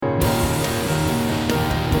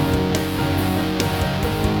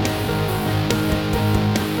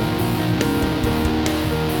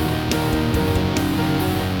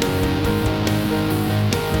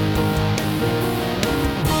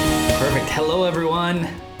Hello, everyone.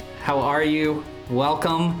 How are you?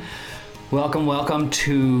 Welcome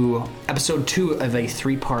to episode 2 of a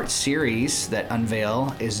 3-part series that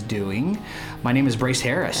Unveil is doing. My name is Brace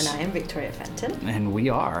Harris. And I am Victoria Fenton. And we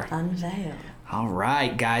are Unveil. All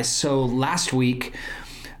right, guys. So last week,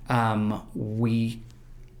 we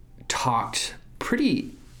talked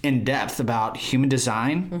pretty in depth about human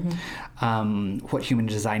design, what human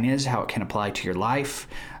design is, how it can apply to your life,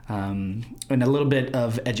 and a little bit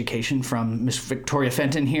of education from Miss Victoria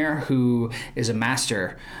Fenton here, who is a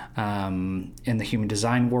master in the human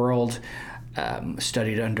design world,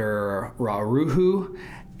 studied under Ra Uru Hu,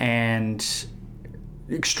 and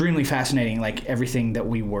extremely fascinating, like everything that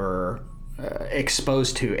we were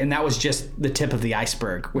exposed to, and that was just the tip of the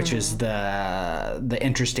iceberg, which is the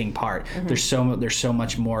interesting part. There's so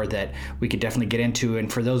much more that we could definitely get into,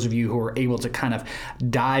 and for those of you who are able to kind of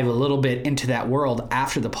dive a little bit into that world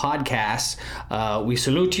after the podcast, we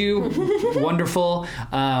salute you. Wonderful.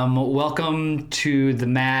 Welcome to the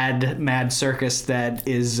mad circus that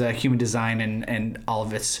is human design and all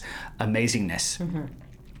of its amazingness.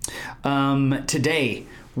 Today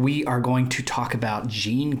we are going to talk about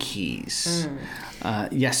gene keys.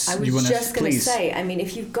 Yes, I was just going to say, I mean,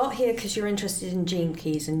 if you've got here because you're interested in gene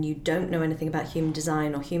keys and you don't know anything about human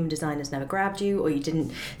design, or human design has never grabbed you, or you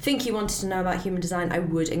didn't think you wanted to know about human design, I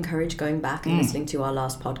would encourage going back and listening to our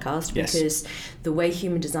last podcast, because the way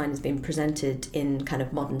human design has been presented in kind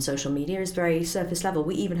of modern social media is very surface level.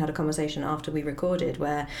 We even had a conversation after we recorded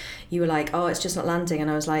where you were like, oh, it's just not landing. And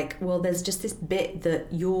I was like, well, there's just this bit that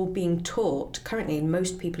you're being taught. Currently,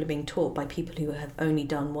 most people are being taught by people who have only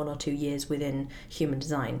done 1 or 2 years within human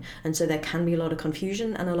design, and so there can be a lot of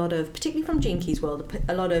confusion and a lot of, particularly from Gene Keys world,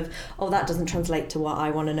 a lot of, oh, that doesn't translate to what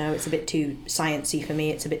I want to know, it's a bit too sciencey for me,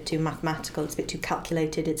 it's a bit too mathematical, it's a bit too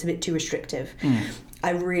calculated, it's a bit too restrictive. I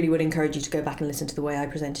really would encourage you to go back and listen to the way I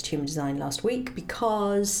presented human design last week,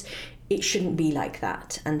 because it shouldn't be like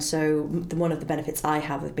that. And so one of the benefits I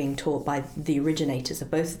have of being taught by the originators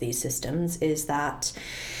of both of these systems is that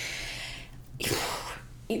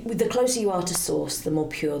the closer you are to source, the more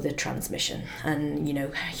pure the transmission. And, you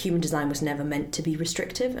know, human design was never meant to be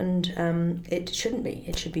restrictive, and it shouldn't be.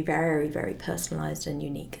 It should be very, very personalised and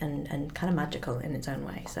unique and kind of magical in its own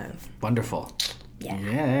way. So wonderful. Yeah.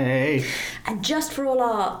 Yay. And just for all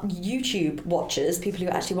our YouTube watchers, people who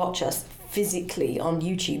actually watch us physically on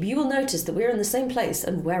YouTube, you will notice that we're in the same place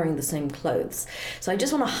and wearing the same clothes. So I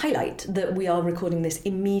just want to highlight that we are recording this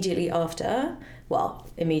immediately after,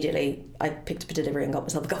 I picked up a delivery and got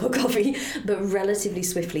myself a cup of coffee, but relatively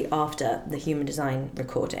swiftly after the human design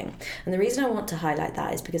recording. And the reason I want to highlight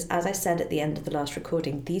that is because, as I said at the end of the last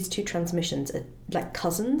recording, these two transmissions are like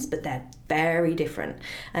cousins, but they're very different.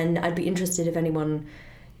 And I'd be interested if anyone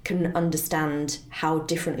can understand how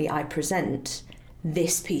differently I present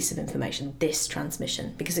this piece of information, this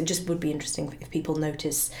transmission, because it just would be interesting if people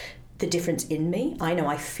notice the difference in me. I know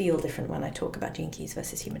I feel different when I talk about gene keys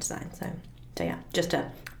versus human design. So yeah, just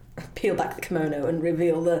to peel back the kimono and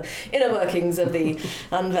reveal the inner workings of the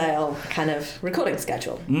Unveil kind of recording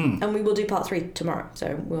schedule. And we will do part 3 tomorrow,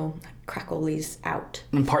 so we'll crack all these out.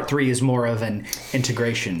 And part 3 is more of an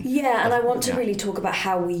integration. Yeah, and I want to really talk about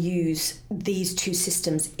how we use these two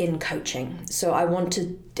systems in coaching. So I want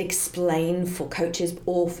to explain for coaches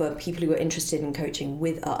or for people who are interested in coaching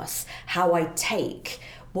with us how I take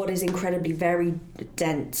what is incredibly very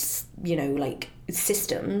dense, you know, like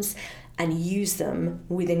systems, and use them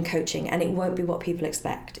within coaching, and it won't be what people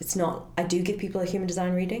expect. It's not, I do give people a human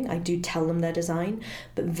design reading, I do tell them their design,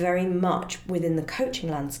 but very much within the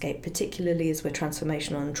coaching landscape, particularly as we're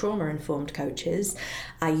transformational and trauma-informed coaches,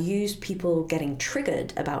 I use people getting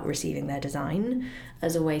triggered about receiving their design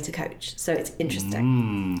as a way to coach. So it's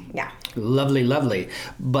interesting. Yeah. Lovely.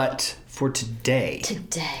 But for today,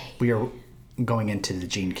 we are going into the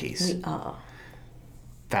gene keys. We are.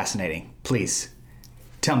 Fascinating. Please,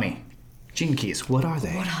 tell me. Gene keys, what are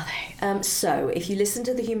they? So if you listen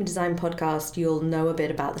to the Human Design podcast, you'll know a bit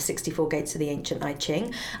about the 64 gates of the ancient I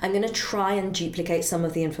Ching. I'm going to try and duplicate some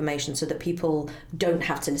of the information so that people don't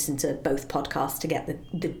have to listen to both podcasts to get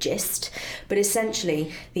the gist. But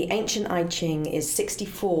essentially, the ancient I Ching is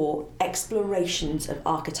 64 explorations of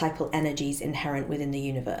archetypal energies inherent within the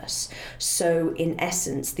universe. So in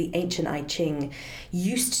essence, the ancient I Ching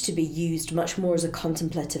used to be used much more as a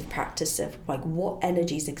contemplative practice of like what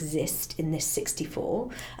energies exist in this 64,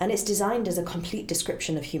 and it's designed as a complete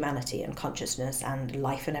description of humanity and consciousness and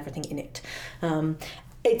life and everything in it.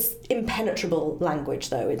 It's impenetrable language,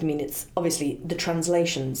 though. I mean, it's obviously the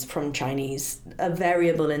translations from Chinese are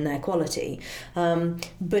variable in their quality,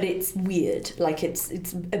 but it's weird. Like it's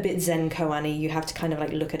a bit Zen koan-y. You have to kind of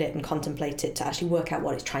like look at it and contemplate it to actually work out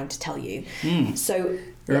what it's trying to tell you. So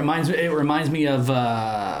it reminds me of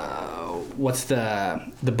what's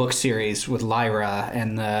the book series with Lyra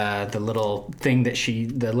and the little thing that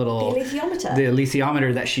the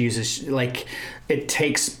alethiometer that she uses. Like, it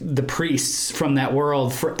takes the priests from that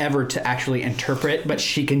world forever to actually interpret, but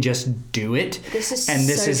she can just do it. This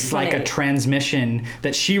is funny. Like a transmission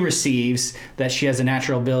that she receives, that she has a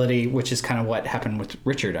natural ability, which is kind of what happened with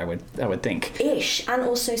Richard, I would think. Ish, and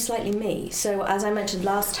also slightly me. So as I mentioned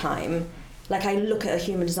last time, like I look at a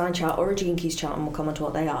human design chart or a Gene Keys chart and we'll come on to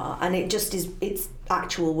what they are, and it just is, it's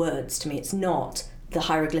actual words to me. It's not the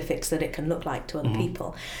hieroglyphics that it can look like to other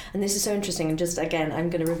people. And this is so interesting. And just, again, I'm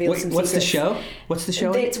going to reveal some secrets. What's the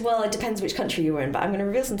show? Well, it depends which country you were in, but I'm going to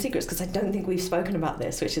reveal some secrets because I don't think we've spoken about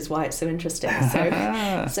this, which is why it's so interesting.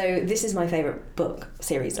 So this is my favourite book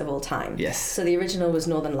series of all time. Yes. So the original was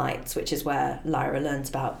Northern Lights, which is where Lyra learns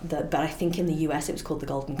about but I think in the US it was called The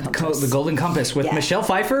Golden Compass. The Golden Compass with Michelle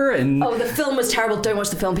Pfeiffer and... Oh, the film was terrible. Don't watch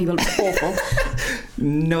the film, people. It's awful.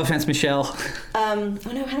 No offense, Michelle. Oh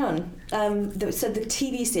no, hang on. So the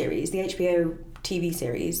TV series, the HBO TV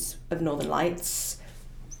series of Northern Lights,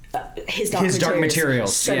 His Dark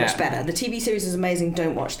Materials, so much better. The TV series is amazing.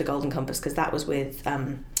 Don't watch The Golden Compass because that was with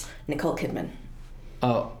Nicole Kidman.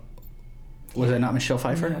 Oh, was it not Michelle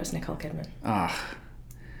Pfeiffer? No, it was Nicole Kidman. Ah.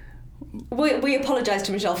 We apologise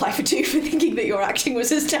to Michelle Pfeiffer too for thinking that your acting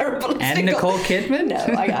was as terrible as Nicole Kidman?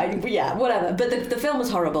 No, yeah, whatever. But the film was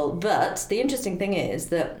horrible. But the interesting thing is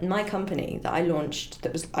that my company that I launched,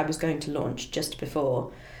 I was going to launch just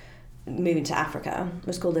before moving to Africa,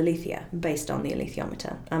 was called Alethea, based on the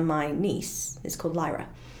alethiometer. And my niece is called Lyra.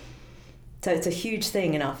 So it's a huge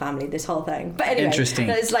thing in our family, this whole thing. But anyway, interesting.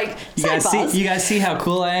 It's like you guys see how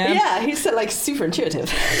cool I am? Yeah, he's like super intuitive.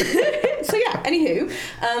 So yeah, anywho,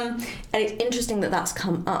 and it's interesting that that's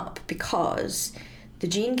come up because the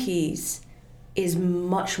Gene Keys is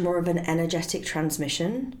much more of an energetic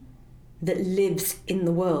transmission that lives in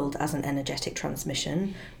the world as an energetic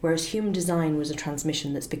transmission, whereas human design was a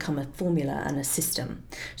transmission that's become a formula and a system.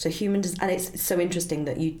 So and it's so interesting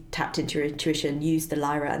that you tapped into your intuition, used the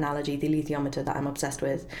Lyra analogy, the alethiometer that I'm obsessed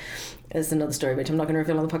with. There's another story which I'm not going to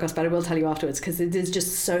reveal on the podcast, but I will tell you afterwards, because there's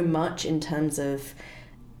just so much in terms of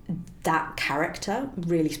that character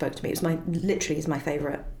really spoke to me. It was literally is my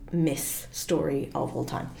favourite myth story of all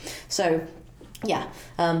time. So yeah,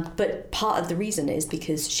 but part of the reason is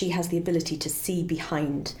because she has the ability to see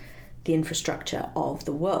behind the infrastructure of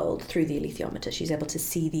the world through the alethiometer. She's able to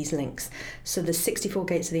see these links. So the 64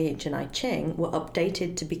 gates of the ancient I Ching were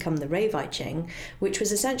updated to become the Rave I Ching, which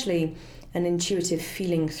was essentially an intuitive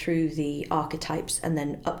feeling through the archetypes and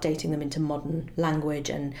then updating them into modern language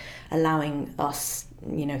and allowing us,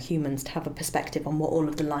 humans, to have a perspective on what all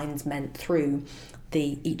of the lines meant through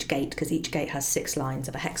each gate, because each gate has 6 lines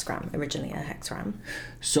of a hexagram, originally a hexagram.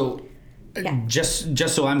 So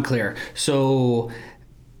just so I'm clear, so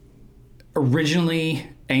originally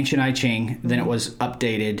ancient I Ching, then it was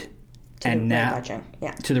updated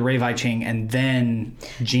to the Rave I Ching, and then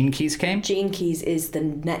Gene Keys came? Gene Keys is the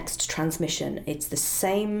next transmission. It's the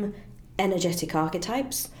same energetic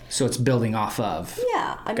archetypes. So it's building off of.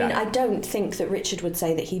 Yeah, I don't think that Richard would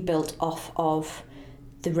say that he built off of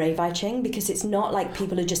the Rave I Ching, because it's not like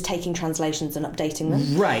people are just taking translations and updating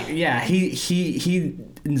them. Right, yeah. He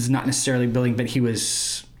is not necessarily building, but he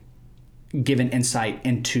was given insight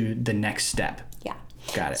into the next step. Yeah.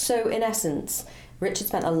 Got it. So in essence, Richard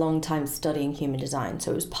spent a long time studying human design,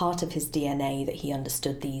 so it was part of his DNA that he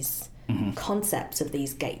understood these concepts of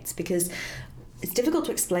these gates, because it's difficult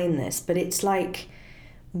to explain this, but it's like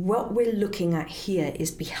what we're looking at here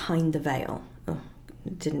is behind the veil.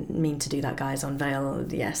 Didn't mean to do that, guys, on veil,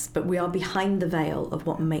 yes, but we are behind the veil of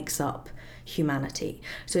what makes up humanity.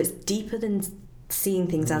 So it's deeper than seeing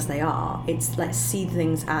things as they are. It's let's see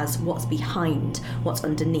things as what's behind, what's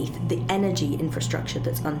underneath, the energy infrastructure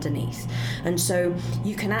that's underneath. And so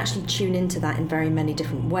you can actually tune into that in very many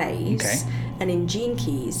different ways. Okay. And in Gene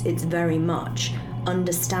Keys, it's very much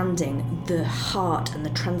understanding the heart and the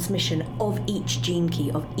transmission of each gene key,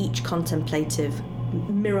 of each contemplative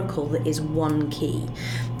miracle that is one key.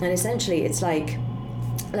 And essentially it's like,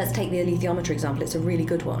 let's take the alethiometer example. It's a really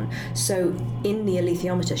good one. So in the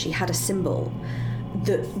alethiometer she had a symbol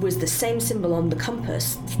that was the same symbol on the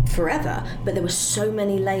compass forever, but there were so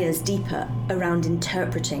many layers deeper around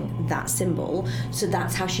interpreting that symbol. So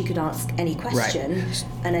that's how she could ask any question,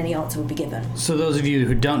 and any answer would be given. So those of you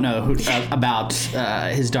who don't know about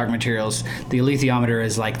his dark materials, the alethiometer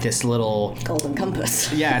is like this little golden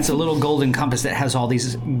compass. Yeah, it's a little golden compass that has all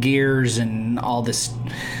these gears and all this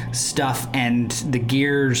stuff, and the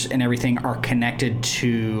gears and everything are connected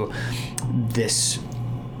to this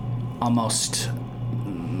almost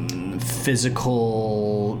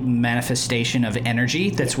physical manifestation of energy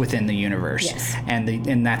that's within the universe. Yes.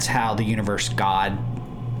 And that's how the universe, God,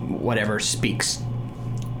 whatever, speaks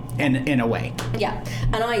in a way. Yeah,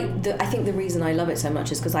 and I think the reason I love it so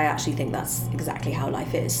much is because I actually think that's exactly how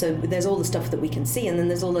life is. So there's all the stuff that we can see, and then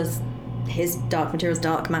there's all this his dark materials,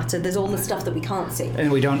 dark matter. There's all the stuff that we can't see,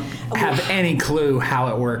 and we don't have any clue how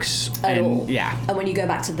it works at all. Yeah. And when you go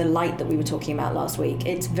back to the light that we were talking about last week,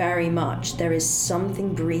 it's very much there is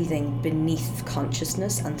something breathing beneath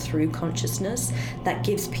consciousness and through consciousness that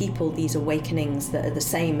gives people these awakenings that are the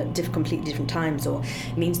same at completely different times, or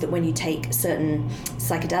means that when you take certain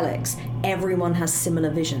psychedelics, everyone has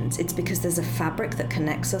similar visions. It's because there's a fabric that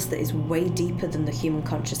connects us that is way deeper than the human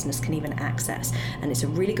consciousness can even access. And it's a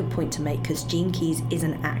really good point to make, because Gene Keys is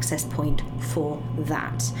an access point for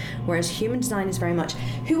that. Whereas human design is very much,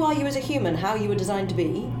 who are you as a human, how you were designed to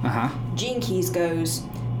be. Gene Keys goes,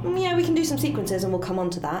 yeah, we can do some sequences and we'll come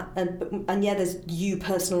on to that. And yeah, there's you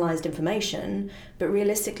personalised information, but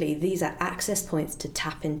realistically, these are access points to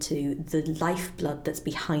tap into the lifeblood that's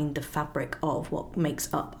behind the fabric of what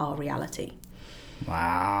makes up our reality.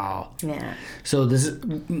 Wow. Yeah. So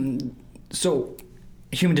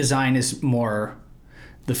human design is more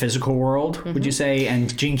the physical world, would you say,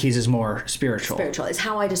 and Gene Keys is more spiritual? Spiritual is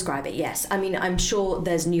how I describe it, yes. I mean, I'm sure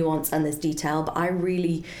there's nuance and there's detail, but I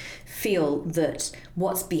really feel that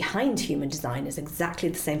what's behind human design is exactly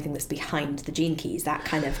the same thing that's behind the Gene Keys, that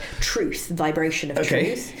kind of truth, vibration of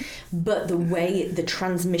truth. But the way the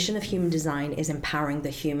transmission of human design is empowering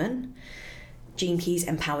the human, Gene Keys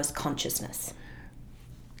empowers consciousness.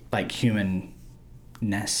 Like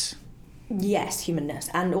humanness. Yes, humanness,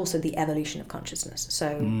 and also the evolution of consciousness.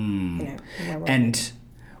 So, And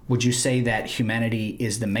would you say that humanity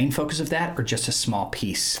is the main focus of that, or just a small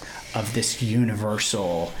piece of this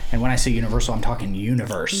universal? And when I say universal, I'm talking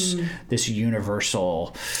universe. This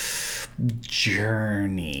universal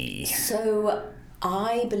journey. So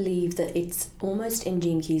I believe that it's almost in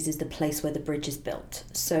Gene Keys is the place where the bridge is built.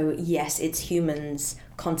 So yes, it's humans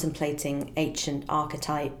contemplating ancient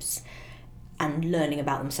archetypes and learning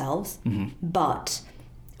about themselves. But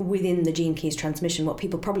within the Gene Keys transmission, what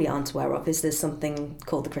people probably aren't aware of is there's something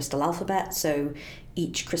called the crystal alphabet. So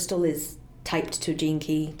each crystal is typed to a Gene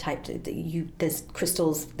Key, there's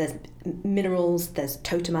crystals, there's minerals, there's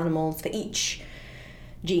totem animals for each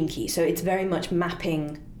Gene Key. So it's very much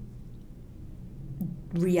mapping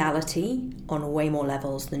reality on way more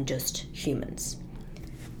levels than just humans.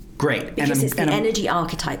 Great. Because it's the energy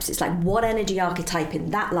archetypes. It's like what energy archetype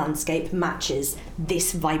in that landscape matches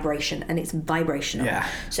this vibration, and it's vibrational. Yeah.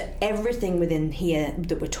 So everything within here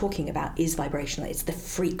that we're talking about is vibrational. It's the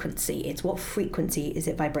frequency. It's what frequency is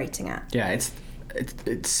it vibrating at? Yeah,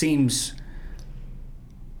 it seems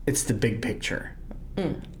it's the big picture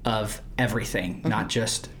of everything, not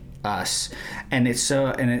just us. And it's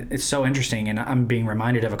so interesting, and I'm being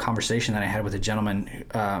reminded of a conversation that I had with a gentleman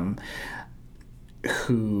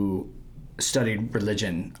who studied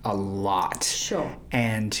religion a lot. Sure.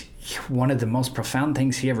 And one of the most profound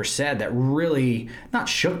things he ever said that really not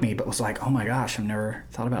shook me, but was like, oh my gosh, I've never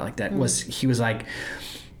thought about it like that, was he was like,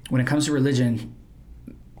 when it comes to religion,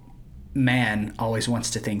 man always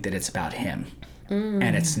wants to think that it's about him.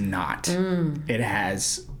 And it's not. It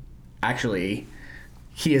has actually,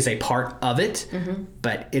 he is a part of it,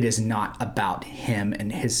 but it is not about him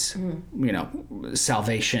and his,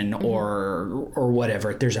 salvation or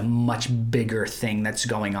whatever. There's a much bigger thing that's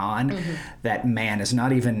going on that man is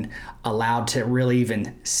not even allowed to really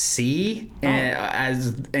even see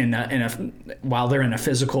while they're in a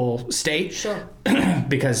physical state. Sure.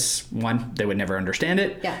 Because one, they would never understand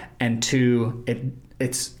it, and two,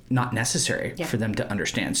 it's not necessary for them to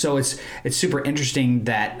understand. So it's super interesting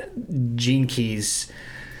that Gene Keys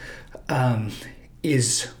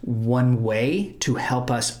is one way to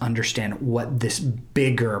help us understand what this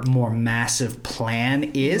bigger, more massive plan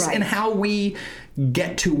is, and how we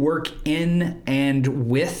get to work in and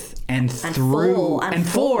with and through and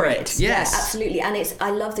for it. Yes, yeah, absolutely. And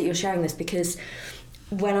I love that you're sharing this, because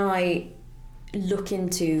when I look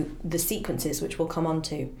into the sequences, which we'll come on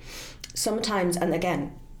to, sometimes, and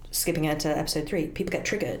again, skipping ahead to episode 3, people get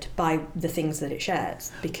triggered by the things that it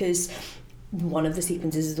shares, because one of the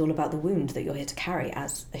sequences is all about the wound that you're here to carry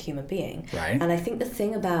as a human being. Right. And I think the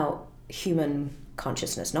thing about human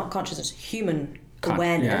consciousness, not consciousness, human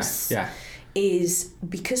awareness, is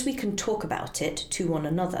because we can talk about it to one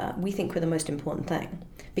another, we think we're the most important thing.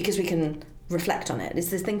 Because we can reflect on it. It's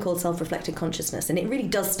this thing called self-reflected consciousness, and it really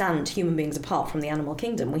does stand human beings apart from the animal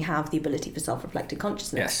kingdom. We have the ability for self-reflected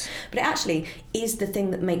consciousness. Yes. But it actually is the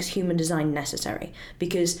thing that makes human design necessary,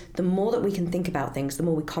 because the more that we can think about things, the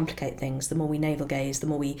more we complicate things, the more we navel gaze, the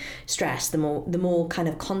more we stress, the more kind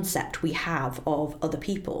of concept we have of other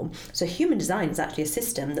people. So human design is actually a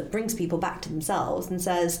system that brings people back to themselves and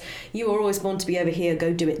says, you were always born to be over here,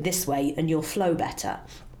 go do it this way and you'll flow better.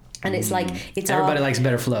 And it's like, everybody likes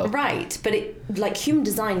better flow. Right, but human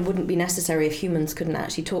design wouldn't be necessary if humans couldn't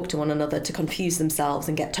actually talk to one another to confuse themselves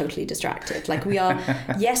and get totally distracted. Like we are,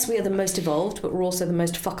 yes, we are the most evolved, but we're also the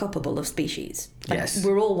most fuck-upable of species. Like, yes.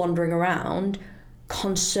 We're all wandering around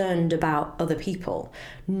concerned about other people,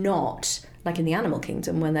 not like in the animal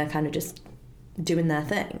kingdom when they're kind of just doing their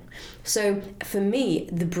thing. So for me,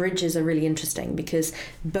 the bridges are really interesting because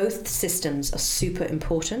both systems are super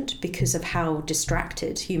important because of how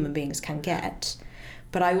distracted human beings can get.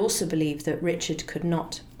 But I also believe that Richard could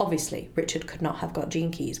not have got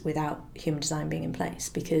Gene Keys without human design being in place,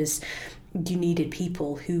 because you needed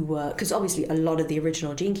people who were, because obviously a lot of the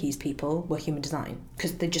original Gene Keys people were human design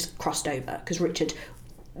because they just crossed over, because Richard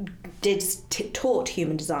taught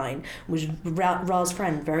human design, was Ra's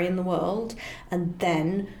friend, very in the world, and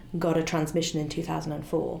then got a transmission in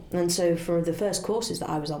 2004. And so for the first courses that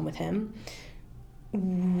I was on with him,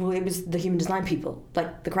 it was the human design people.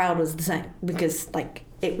 Like the crowd was the same, because like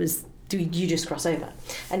it was, you just cross over.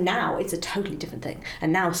 And now it's a totally different thing.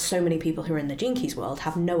 And now so many people who are in the Gene Keys world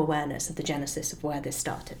have no awareness of the genesis of where this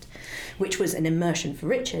started, which was an immersion for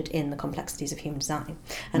Richard in the complexities of human design.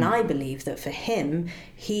 And I believe that for him,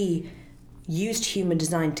 he used human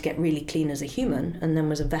design to get really clean as a human, and then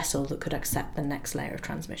was a vessel that could accept the next layer of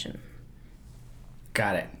transmission.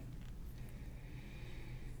 Got it.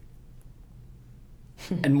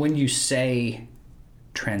 And when you say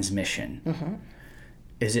transmission,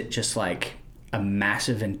 is it just like a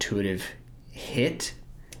massive intuitive hit?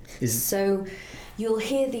 So you'll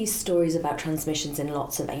hear these stories about transmissions in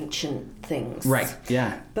lots of ancient things. Right,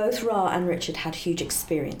 yeah. Both Ra and Richard had huge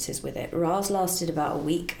experiences with it. Ra's lasted about a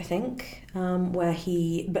week, I think, but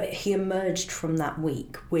he emerged from that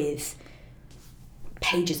week with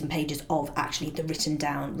pages and pages of actually the written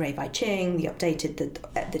down Rei Vai Ching, the updated,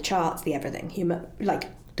 the charts, the everything.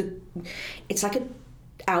 It's like a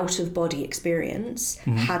out-of-body experience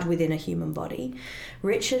had within a human body.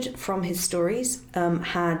 Richard, from his stories,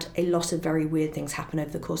 had a lot of very weird things happen over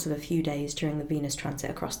the course of a few days during the Venus transit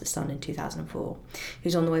across the sun in 2004. He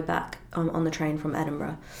was on the way back on the train from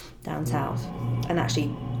Edinburgh down south, and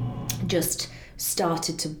actually just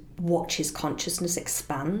started to watch his consciousness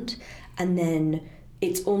expand, and then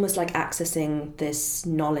it's almost like accessing this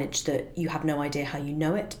knowledge that you have no idea how you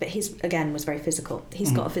know it. But his, again, was very physical.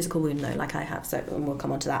 He's got a physical wound, though, like I have, so and we'll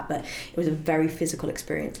come on to that. But it was a very physical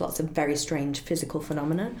experience, lots of very strange physical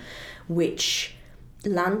phenomena, which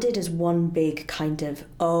landed as one big kind of,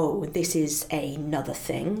 oh, this is another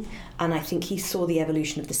thing. And I think he saw the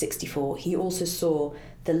evolution of the 64. He also saw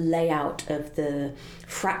the layout of the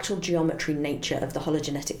fractal geometry nature of the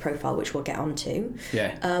hologenetic profile, which we'll get onto.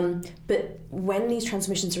 Yeah. But when these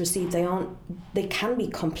transmissions are received, they can be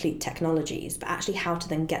complete technologies, but actually how to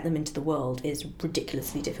then get them into the world is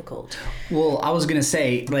ridiculously difficult. Well, I was going to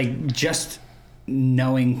say, like, just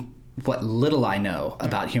knowing what little I know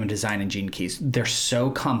about human design and Gene Keys, they're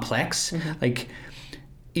so complex. Like,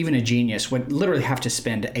 even a genius would literally have to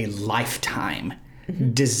spend a lifetime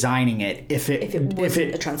designing it if it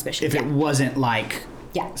wasn't a transmission. If it wasn't like,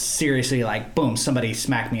 Yeah. seriously, like, boom, somebody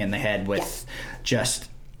smacked me in the head with just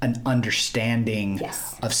an understanding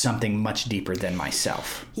Yes. of something much deeper than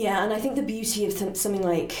myself. Yeah, and I think the beauty of something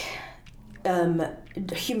like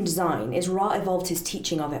human design is Ra evolved his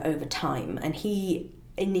teaching of it over time, and he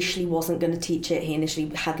initially wasn't going to teach it. He initially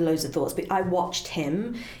had loads of thoughts, but I watched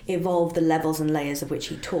him evolve the levels and layers of which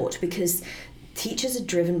he taught, because teachers are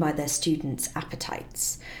driven by their students'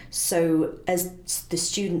 appetites. So as the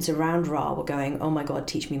students around Ra were going, oh my God,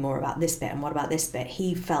 teach me more about this bit, and what about this bit,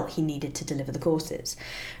 he felt he needed to deliver the courses.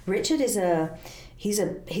 Richard is he's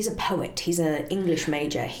a poet. He's an English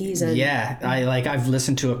major. I've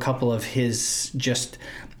listened to a couple of his just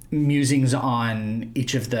musings on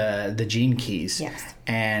each of the Gene Keys. Yes.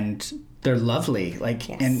 And they're lovely. Like,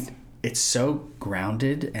 yes. And it's so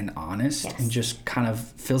grounded and honest, Yes. and just kind of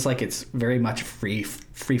feels like it's very much free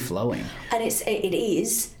flowing. And it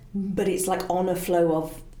is, but it's like on a flow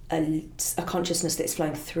of a consciousness that's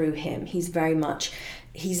flowing through him. He's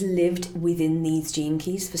lived within these gene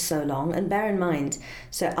keys for so long. And bear in mind,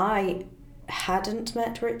 so I hadn't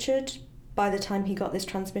met Richard by the time he got this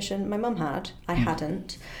transmission. My mum had, I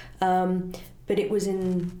hadn't. But it was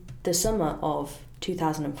in the summer of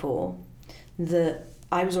 2004 that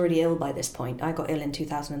I was already ill by this point. I got ill in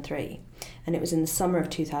 2003. And it was in the summer of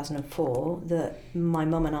 2004 that my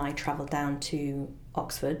mum and I travelled down to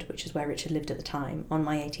Oxford, which is where Richard lived at the time, on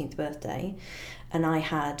my 18th birthday. And I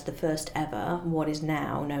had the first ever, what is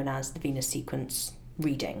now known as the Venus sequence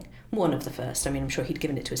reading. One of the first. I mean, I'm sure he'd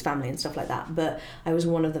given it to his family and stuff like that. But I was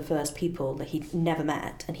one of the first people that he'd never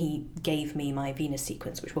met. And he gave me my Venus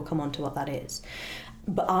sequence, which we'll come on to what that is.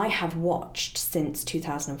 But I have watched since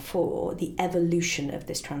 2004 the evolution of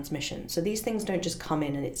this transmission. So these things don't just come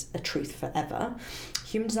in and it's a truth forever.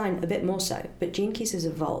 Human design, a bit more so. But Gene Keys has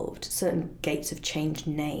evolved. Certain gates have changed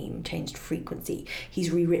name, changed frequency. He's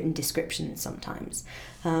rewritten descriptions sometimes.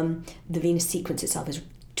 The Venus sequence itself is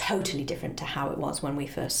totally different to how it was when we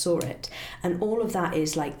first saw it. And all of that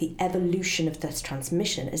is like the evolution of this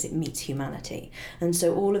transmission as it meets humanity. And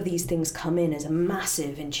so all of these things come in as a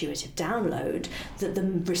massive intuitive download that the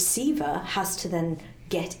receiver has to then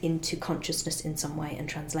get into consciousness in some way and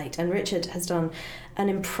translate. And Richard has done an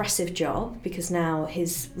impressive job, because now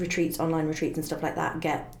his retreats, online retreats and stuff like that,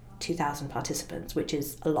 get 2,000 participants, which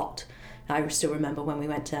is a lot. I still remember when we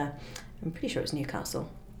went to, I'm pretty sure it was Newcastle,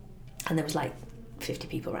 and there was like 50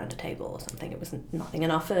 people around a table or something. It was nothing.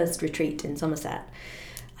 And our first retreat in Somerset,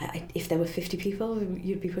 if there were 50 people,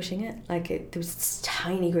 you'd be pushing it. There was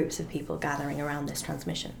tiny groups of people gathering around this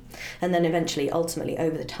transmission. And then eventually, ultimately,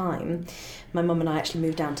 over the time, my mum and I actually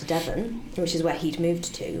moved down to Devon, which is where he'd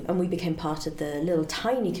moved to, and we became part of the little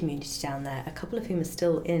tiny community down there, a couple of whom are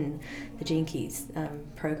still in the Gene Keys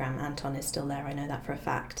program. Anton is still there, I know that for a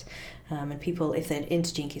fact. And people, if they're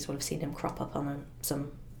into Gene Keys, will have seen him crop up on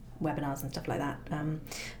some webinars and stuff like that.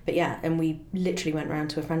 But yeah, and we literally went round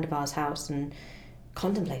to a friend of ours' house and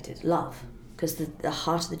contemplated love, because the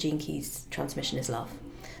heart of the Gene Keys transmission is love.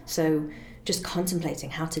 So just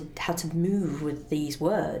contemplating how to move with these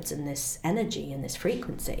words and this energy and this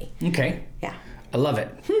frequency. Okay. Yeah. I love it.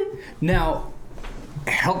 Now,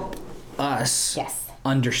 help us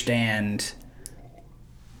understand.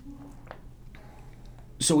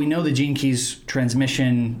 So we know the Gene Keys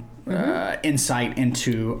transmission, insight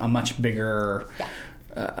into a much bigger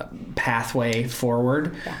pathway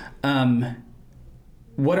forward. Yeah.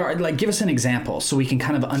 What are, give us an example so we can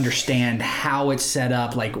kind of understand how it's set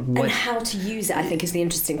up, and how to use it, I think, is the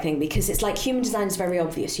interesting thing, because it's like human design is very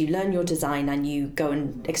obvious. You learn your design and you go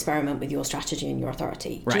and experiment with your strategy and your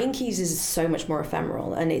authority. Right. Gene Keys is so much more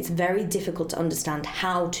ephemeral, and it's very difficult to understand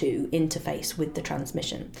how to interface with the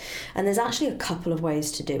transmission. And there's actually a couple of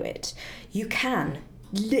ways to do it. You can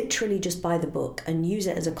literally just buy the book and use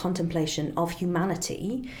it as a contemplation of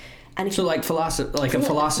humanity. And if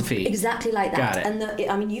philosophy. Exactly like that. Got it.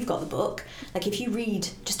 And you've got the book. If you read,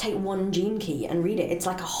 just take one Gene Key and read it. It's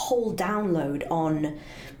like a whole download on,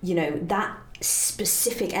 that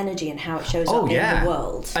specific energy and how it shows up in the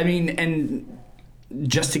world. And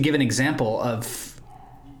just to give an example of,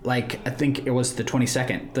 I think it was the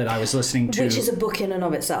 22nd that I was listening to. Which is a book in and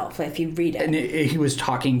of itself, if you read it. And he was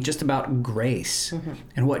talking just about grace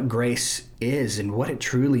and what grace is and what it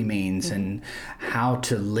truly means and how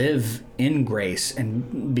to live in grace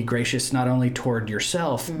and be gracious not only toward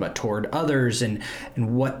yourself but toward others, and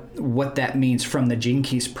what that means from the Gene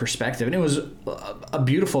Keys perspective. And it was a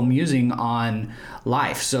beautiful musing on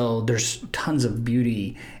life. So there's tons of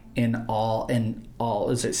beauty in all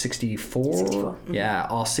is it 64? 64. Yeah,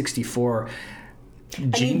 all 64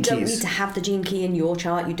 Gene Keys. And you don't need to have the Gene Key in your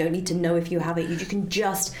chart. You don't need to know if you have it. You can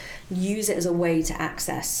just use it as a way to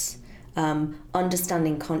access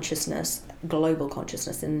understanding consciousness, global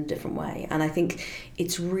consciousness, in a different way. And I think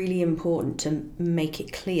it's really important to make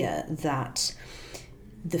it clear that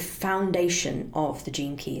the foundation of the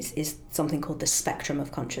Gene Keys is something called the spectrum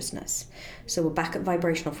of consciousness. So we're back at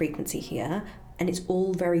vibrational frequency here, and it's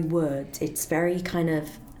all very words. It's very kind of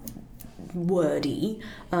wordy,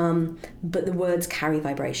 but the words carry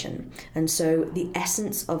vibration. And so the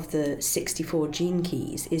essence of the 64 Gene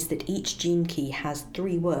Keys is that each Gene Key has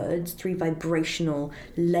 3 words, 3 vibrational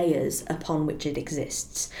layers upon which it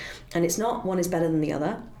exists. And it's not one is better than the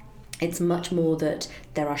other. It's much more that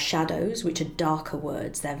there are shadows, which are darker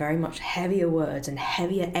words. They're very much heavier words and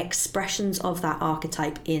heavier expressions of that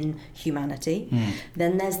archetype in humanity.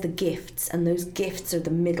 Then there's the gifts, and those gifts are the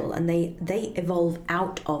middle, and they evolve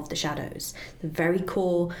out of the shadows. The very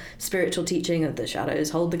core spiritual teaching of the shadows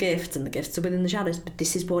hold the gifts, and the gifts are within the shadows. But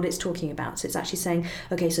this is what it's talking about. So it's actually saying,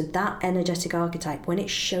 okay, so that energetic archetype, when it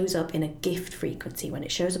shows up in a gift frequency, when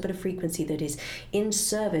it shows up at a frequency that is in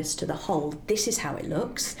service to the whole, this is how it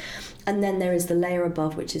looks. And then there is the layer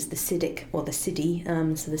above, which is the Siddhic, or the Siddhi,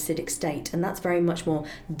 so the Siddhic state. And that's very much more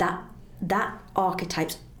that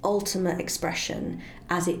archetype's ultimate expression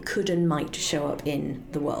as it could and might show up in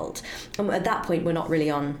the world. And at that point, we're not really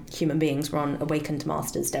on human beings, we're on awakened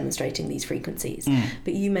masters demonstrating these frequencies.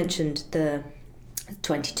 But you mentioned the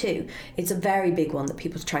 22. It's a very big one that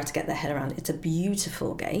people try to get their head around. It's a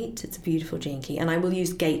beautiful gate. It's a beautiful gene key. And I will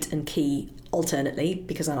use gate and key alternately,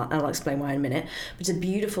 because I'll explain why in a minute. But it's a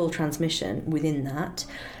beautiful transmission within that.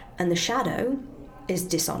 And the shadow is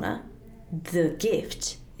dishonor. The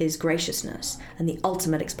gift is graciousness, and the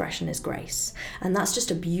ultimate expression is grace. And that's just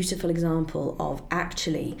a beautiful example of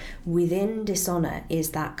actually within dishonor is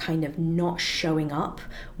that kind of not showing up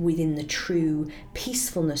within the true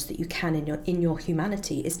peacefulness that you can in your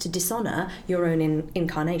humanity, is to dishonor your own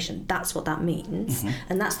incarnation. That's what that means.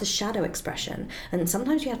 And that's the shadow expression. And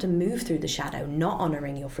sometimes you have to move through the shadow, not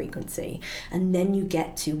honoring your frequency, and then you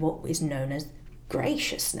get to what is known as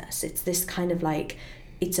graciousness. It's this kind of like,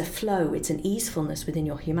 it's a flow, it's an easefulness within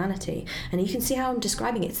your humanity. And you can see how I'm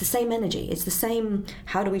describing it. It's the same energy. It's the same,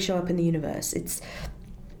 how do we show up in the universe? It's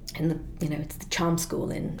in the, it's the charm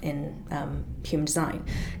school in human design,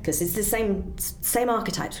 because it's the same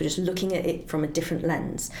archetypes. We're just looking at it from a different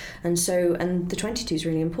lens. And the 22 is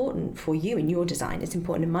really important for you in your design. It's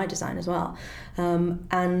important in my design as well.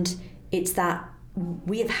 And it's that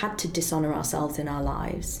we have had to dishonor ourselves in our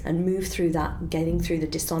lives and move through that, getting through the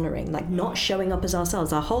dishonoring, like not showing up as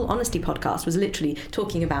ourselves. Our whole honesty podcast was literally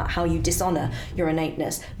talking about how you dishonor your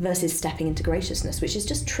innateness versus stepping into graciousness, which is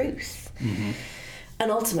just truth.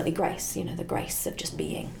 And ultimately grace, the grace of just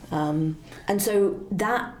being. And so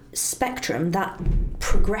that spectrum, that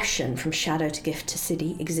progression from shadow to gift to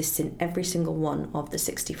siddhi exists in every single one of the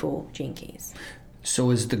 64 gene keys.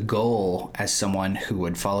 So is the goal, as someone who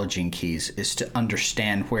would follow gene keys, is to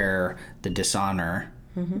understand where the dishonor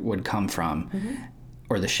would come from,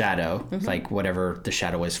 or the shadow, like whatever the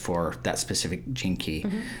shadow is for that specific gene key,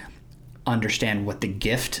 understand what the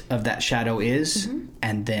gift of that shadow is,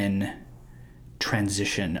 and then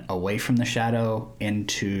transition away from the shadow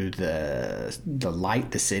into the light,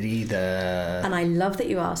 the siddhi, And I love that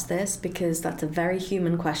you asked this, because that's a very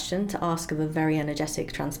human question to ask of a very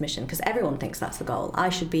energetic transmission, because everyone thinks that's the goal. I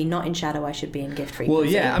should be not in shadow, I should be in gift frequency. Well,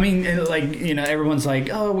 yeah, I mean, everyone's like,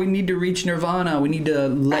 oh, we need to reach nirvana, we need to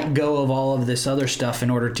let go of all of this other stuff in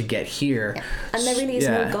order to get here. Yeah. And there really is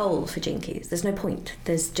no goal for gene keys. There's no point.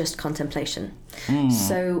 There's just contemplation.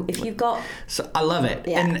 So if you've got... So I love it.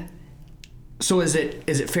 Yeah. And so is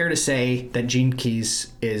it fair to say that gene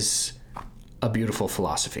keys is a beautiful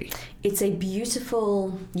philosophy? It's a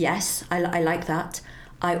beautiful, yes, I like that.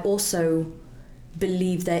 I also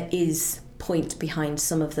believe there is point behind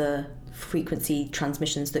some of the frequency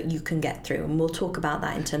transmissions that you can get through, and we'll talk about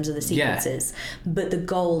that in terms of the sequences. But the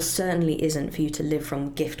goal certainly isn't for you to live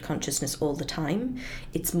from gift consciousness all the time.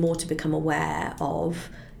 It's more to become aware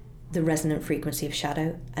of the resonant frequency of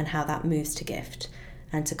shadow and how that moves to gift,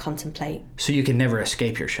 and to contemplate. So you can never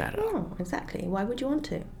escape your shadow. Oh, exactly. Why would you want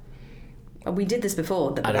to? We did this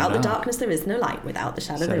before, that without the darkness there is no light, without the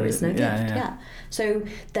shadow there is no gift. Yeah. So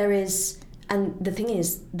there is, and the thing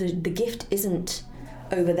is, the gift isn't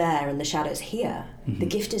over there and the shadow's here. The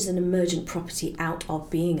gift is an emergent property out of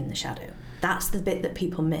being in the shadow. That's the bit that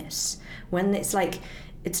people miss. When it's like,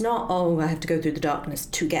 it's not, oh, I have to go through the darkness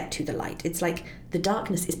to get to the light. It's like the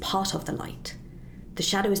darkness is part of the light. The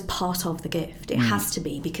shadow is part of the gift. It has to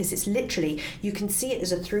be, because it's literally, you can see it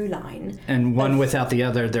as a through line. And one without the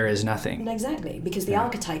other, there is nothing. Exactly, because the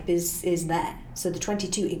archetype is there. So the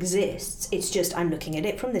 22 exists. It's just, I'm looking at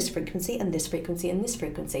it from this frequency and this frequency and this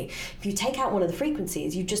frequency. If you take out one of the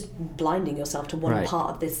frequencies, you're just blinding yourself to one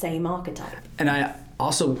part of the same archetype. And I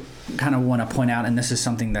also kind of want to point out, and this is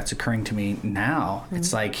something that's occurring to me now,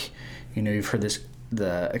 it's like, you've heard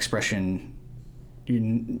the expression,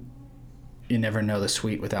 you never know the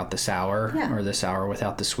sweet without the sour, or the sour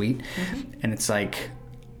without the sweet. And it's like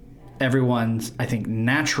everyone's, I think,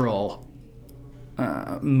 natural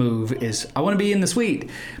move is, I want to be in the sweet.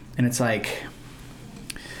 And it's like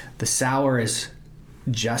the sour is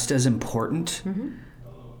just as important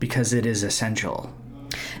because it is essential.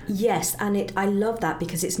 Yes, and I love that,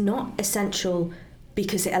 because it's not essential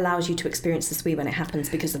because it allows you to experience the sweet when it happens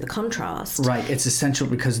because of the contrast. Right. It's essential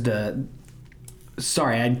because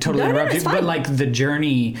sorry, I totally No, interrupted it's you, but fine. like the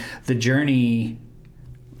journey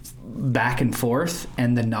back and forth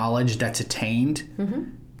and the knowledge that's attained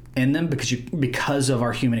in them, because of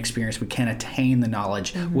our human experience, we can't attain the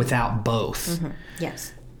knowledge without both.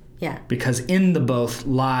 Yes. Yeah. Because in the both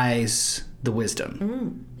lies the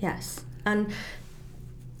wisdom. Yes. And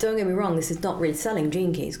don't get me wrong, this is not really selling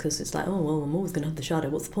gene keys, because it's like, oh, well, I'm always going to have the shadow,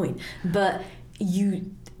 what's the point? But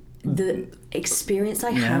the experience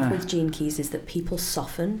I have with gene keys is that people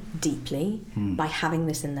soften deeply by having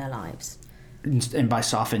this in their lives. And by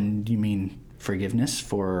soften, you mean forgiveness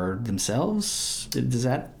for themselves? Does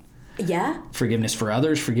that? Yeah. Forgiveness for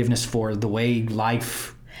others, forgiveness for the way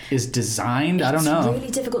life is designed? I don't know. It's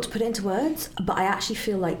really difficult to put into words, but I actually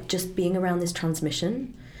feel like just being around this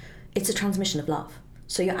transmission, it's a transmission of love.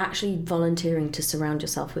 So you're actually volunteering to surround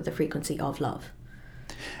yourself with the frequency of love.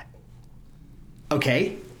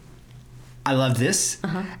 Okay. I love this.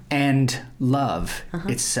 And love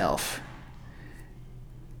itself.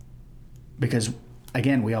 Because,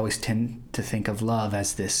 again, we always tend to think of love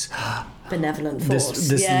as this benevolent force.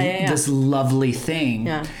 This lovely thing.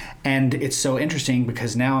 Yeah. And it's so interesting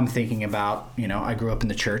because now I'm thinking about, I grew up in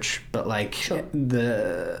the church, but like in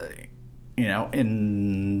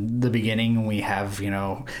the beginning we have,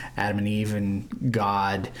 Adam and Eve, and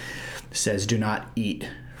God says, do not eat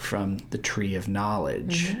from the tree of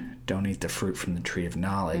knowledge. Don't eat the fruit from the tree of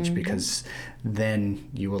knowledge, because then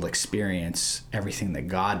you will experience everything that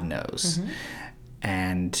God knows.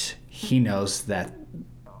 And he knows that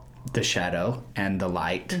the shadow and the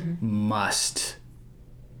light must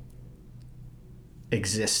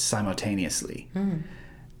exist simultaneously.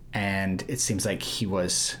 And it seems like he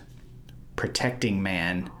was protecting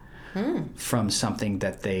man from something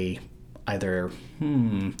that they either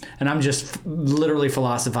and I'm just literally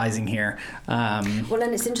philosophizing here. Well,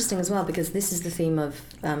 and it's interesting as well, because this is the theme of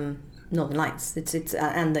Northern Lights. It's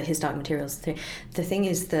and His Dark Materials. The thing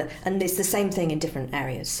is that, and it's the same thing in different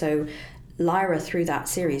areas. So Lyra, through that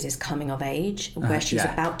series, is coming of age, where she's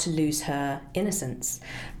about to lose her innocence.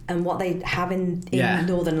 And what they have in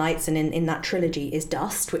Northern Lights and in that trilogy is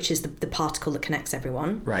dust, which is the particle that connects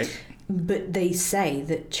everyone. Right. But they say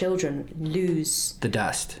that children lose the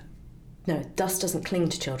dust. No, dust doesn't cling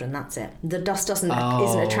to children. That's it. The dust isn't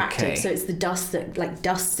attractive. Okay. So it's the dust that, like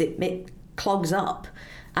dust, it clogs up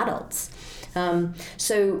adults.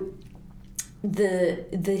 So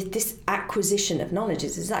this acquisition of knowledge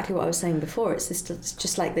is exactly what I was saying before. It's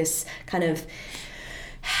just like this kind of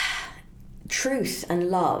truth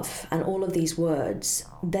and love and all of these words.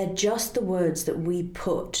 They're just the words that we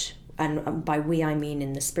put, and by we I mean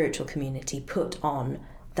in the spiritual community, put on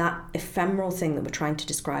that ephemeral thing that we're trying to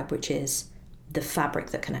describe, which is the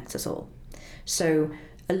fabric that connects us all. So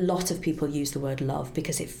a lot of people use the word love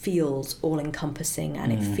because it feels all-encompassing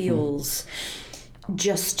and it feels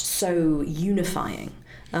just so unifying.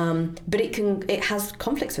 But it has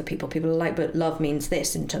conflicts with people. People are like, but love means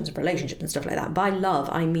this in terms of relationship and stuff like that. By love,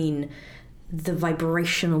 I mean the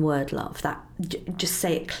vibrational word love. That just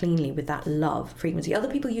say it cleanly with that love frequency. Other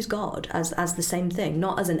people use God as the same thing,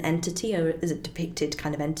 not as an entity or as a depicted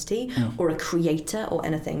kind of entity or a creator or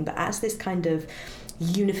anything, but as this kind of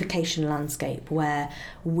unification landscape where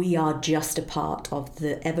we are just a part of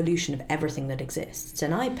the evolution of everything that exists.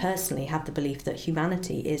 And I personally have the belief that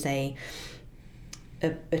humanity is a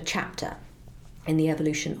chapter in the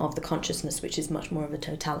evolution of the consciousness, which is much more of a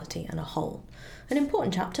totality and a whole. An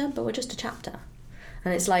important chapter, but we're just a chapter.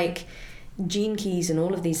 And it's like gene keys and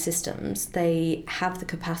all of these systems, they have the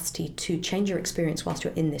capacity to change your experience whilst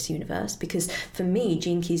you're in this universe. Because for me,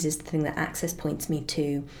 gene keys is the thing that access points me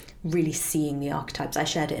to really seeing the archetypes. I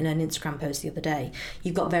shared it in an Instagram post the other day.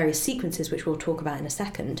 You've got various sequences, which we'll talk about in a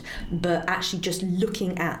second, but actually just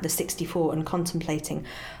looking at the 64 and contemplating,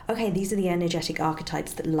 okay, these are the energetic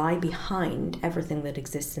archetypes that lie behind everything that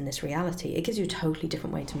exists in this reality. It gives you a totally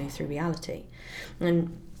different way to move through reality.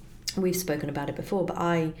 And we've spoken about it before, but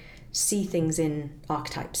I see things in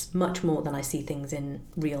archetypes much more than I see things in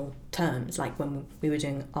real terms. Like when we were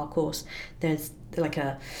doing our course, there's like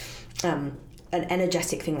an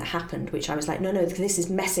energetic thing that happened, which I was like, no, this is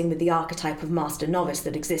messing with the archetype of master novice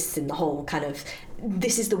that exists in the whole kind of,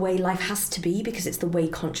 this is the way life has to be because it's the way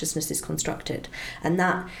consciousness is constructed. And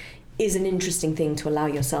that is an interesting thing to allow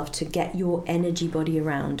yourself to get your energy body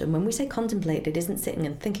around. And when we say contemplate, it isn't sitting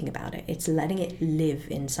and thinking about it. It's letting it live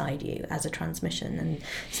inside you as a transmission and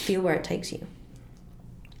feel where it takes you.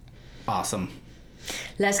 Awesome.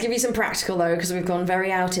 Let's give you some practical though, because we've gone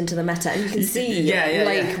very out into the meta, and you can see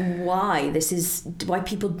why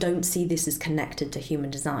people don't see this as connected to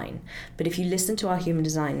human design. But if you listen to our human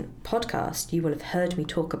design podcast, you will have heard me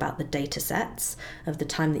talk about the data sets of the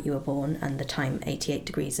time that you were born and the time 88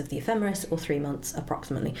 degrees of the ephemeris, or 3 months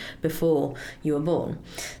approximately before you were born.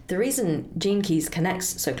 The reason Gene Keys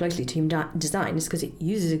connects so closely to human design is because it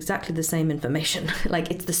uses exactly the same information.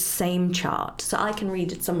 Like, it's the same chart. So I can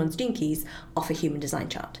read someone's Gene Keys off a human design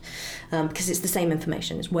chart, because it's the same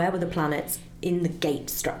information. It's where were the planets in the gate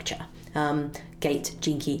structure. Gate,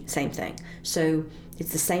 Gene Key, same thing. So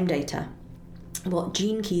it's the same data. What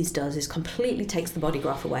Gene Keys does is completely takes the body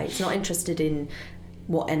graph away. It's not interested in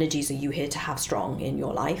what energies are you here to have strong in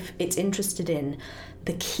your life. It's interested in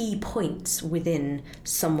the key points within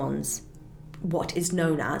someone's what is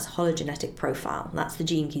known as hologenetic profile. That's the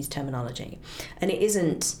Gene Keys terminology. And it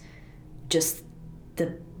isn't just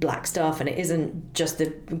the black stuff, and it isn't just the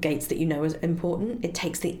gates that you know is important. It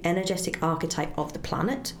takes the energetic archetype of the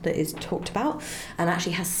planet that is talked about and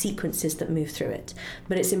actually has sequences that move through it.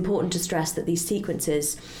 But it's important to stress that these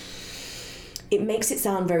sequences, it makes it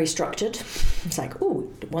sound very structured. It's like, oh,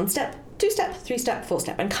 1 step, 2 step, 3 step, 4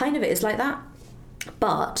 step, and kind of it is like that.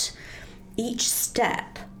 But each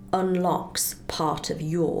step unlocks part of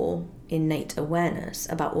your innate awareness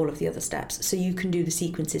about all of the other steps. So you can do the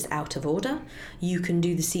sequences out of order. You can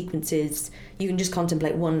do the sequences, you can just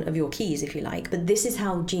contemplate one of your keys if you like, but this is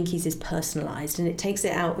how Gene Keys is personalized, and it takes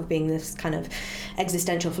it out of being this kind of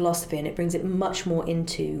existential philosophy, and it brings it much more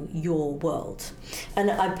into your world.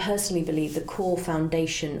 And I personally believe the core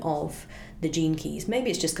foundation of the Gene Keys, maybe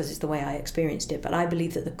it's just because it's the way I experienced it, but I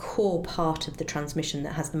believe that the core part of the transmission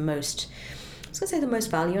that has the most, I was going to say the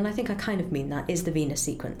most value, and I think I kind of mean that, is the Venus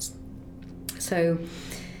sequence. So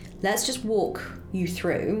let's just walk you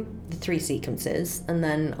through the 3 sequences, and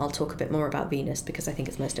then I'll talk a bit more about Venus because I think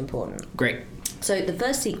it's most important. Great. So the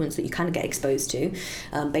first sequence that you kind of get exposed to,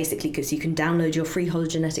 basically because you can download your free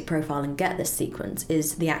hologenetic profile and get this sequence,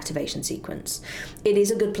 is the activation sequence. It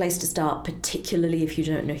is a good place to start, particularly if you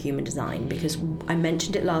don't know human design, because I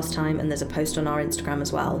mentioned it last time, and there's a post on our Instagram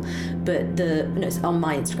as well, but it's on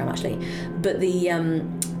my Instagram actually, but the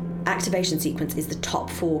activation sequence is the top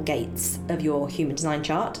 4 gates of your human design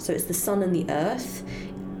chart. So it's the sun and the earth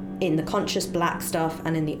in the conscious black stuff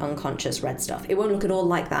and in the unconscious red stuff. It won't look at all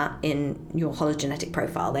like that in your hologenetic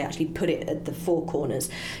profile. They actually put it at the 4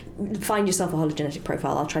 corners. Find yourself a hologenetic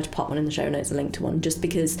profile. I'll try to pop one in the show notes, a link to one, just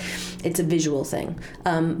because it's a visual thing.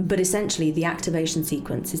 But essentially, the activation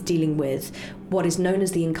sequence is dealing with what is known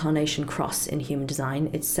as the incarnation cross in human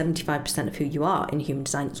design. It's 75% of who you are in human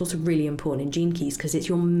design. It's also really important in Gene Keys because it's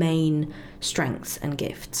your main strengths and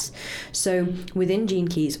gifts. So within Gene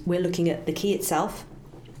Keys, we're looking at the key itself.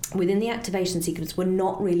 Within the activation sequence, we're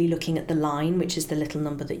not really looking at the line, which is the little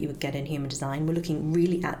number that you would get in human design. We're looking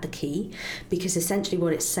really at the key, because essentially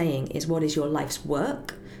what it's saying is what is your life's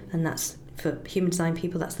work, and that's, for human design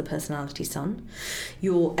people, that's the personality sun.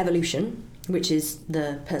 Your evolution, which is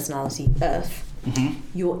the personality earth. Mm-hmm.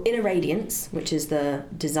 Your inner radiance, which is the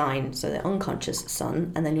design, so the unconscious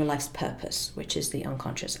sun, and then your life's purpose, which is the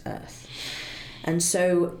unconscious earth. And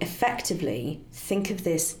so effectively, think of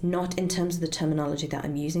this not in terms of the terminology that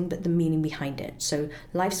I'm using, but the meaning behind it. So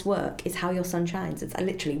life's work is how your sun shines. It's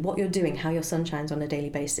literally what you're doing, how your sun shines on a daily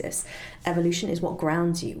basis. Evolution is what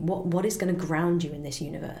grounds you. What is going to ground you in this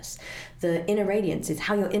universe? The inner radiance is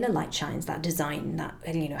how your inner light shines, that design, that,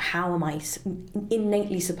 how am I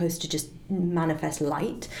innately supposed to just manifest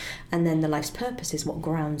light? And then the life's purpose is what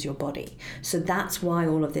grounds your body. So that's why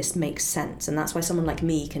all of this makes sense. And that's why someone like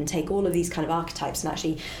me can take all of these kind of archetypes and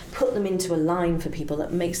actually put them into a line for people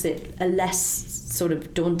that makes it a less sort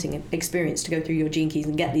of daunting experience to go through your Gene Keys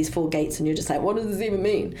and get these 4 gates and you're just like, what does this even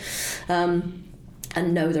mean?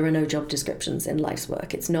 And no, there are no job descriptions in life's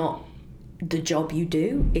work. It's not the job you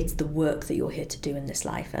do, it's the work that you're here to do in this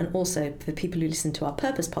life. And also for people who listen to our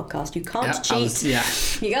purpose podcast, you can't cheat.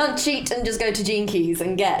 You can't cheat and just go to Gene Keys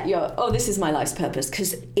and get your, this is my life's purpose,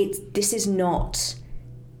 because this is not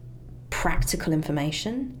practical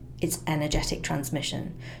information. It's energetic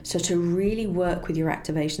transmission. So to really work with your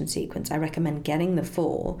activation sequence, I recommend getting the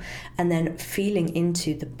 4 and then feeling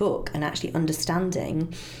into the book and actually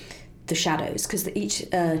understanding the shadows, because each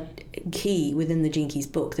key within the Gene Keys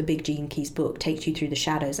book, the big Gene Keys book, takes you through the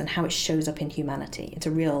shadows and how it shows up in humanity. It's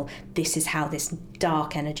a real, this is how this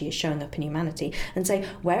dark energy is showing up in humanity, and say,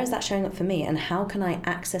 where is that showing up for me, and how can I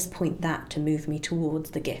access point that to move me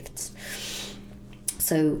towards the gifts?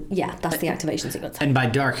 So yeah, that's the activation sequence. And by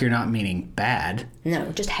dark, you're not meaning bad.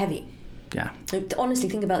 No, just heavy. Yeah. Honestly,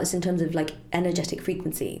 think about this in terms of like energetic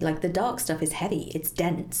frequency. Like the dark stuff is heavy, it's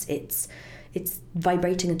dense, it's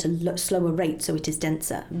vibrating at a slower rate, so it is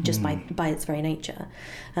denser just by its very nature.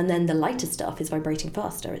 And then the lighter stuff is vibrating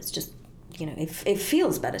faster. It's just, you know, it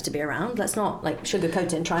feels better to be around. Let's not like sugarcoat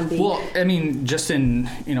it and try and be. Well, I mean, just in,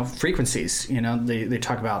 you know, frequencies, you know, they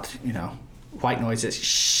talk about, you know, white noise is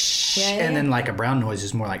shh, and then like a brown noise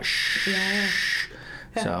is more like shh.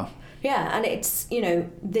 So. Yeah, and it's, you know,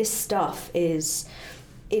 this stuff is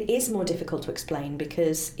more difficult to explain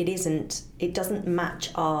because it doesn't match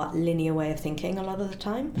our linear way of thinking a lot of the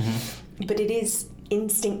time. But it is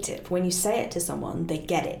instinctive. When you say it to someone, they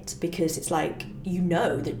get it because it's like, you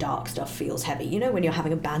know, that dark stuff feels heavy. You know, when you're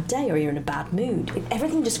having a bad day or you're in a bad mood,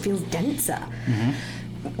 everything just feels denser.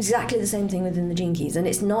 Exactly the same thing within the Gene Keys. And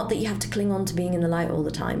it's not that you have to cling on to being in the light all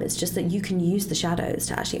the time. It's just that you can use the shadows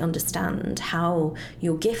to actually understand how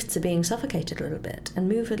your gifts are being suffocated a little bit and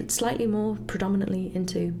move it slightly more predominantly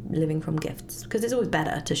into living from gifts. Because it's always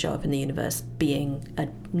better to show up in the universe being a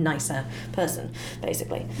nicer person,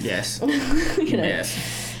 basically. Yes. You know?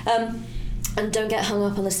 Yes. And don't get hung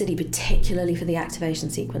up on the city, particularly for the activation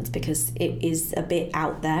sequence, because it is a bit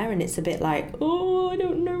out there and it's a bit like, oh, I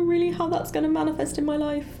don't know really how that's going to manifest in my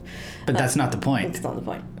life. But that's not the point. It's not the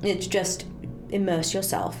point. It's just immerse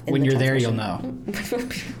yourself in when the you're there, you'll transmission. know.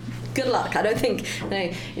 Good luck. I don't think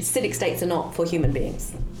acidic states are not for human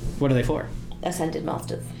beings. What are they for? Ascended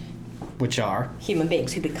masters. Which are? Human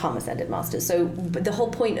beings who become ascended masters. So but the whole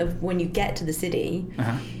point of when you get to the city,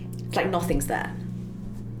 it's like nothing's there.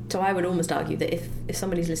 So I would almost argue that if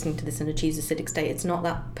somebody's listening to this and achieves acidic state, it's not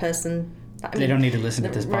that person. They don't need to listen to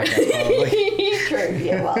this podcast, probably. True,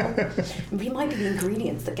 yeah, well. We might be the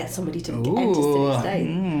ingredients that get somebody to enter acidic state.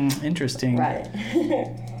 Interesting. Right.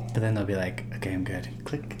 But then they'll be like, okay, I'm good.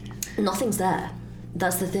 Click. Nothing's there.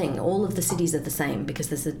 That's the thing. All of the cities are the same because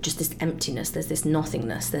there's just this emptiness. There's this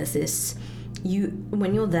nothingness. There's this...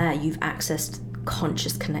 When you're there, you've accessed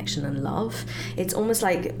conscious connection and love. It's almost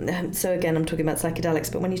like, so again I'm talking about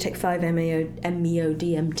psychedelics, but when you take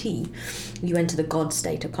 5-MeO-DMT, you enter the God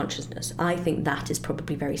state of consciousness. I think that is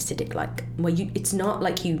probably very acidic, like where it's not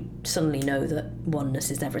like you suddenly know that oneness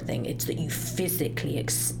is everything, it's that you physically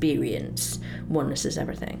experience oneness is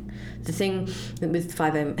everything. The thing with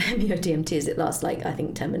 5-MeO-DMT is it lasts like I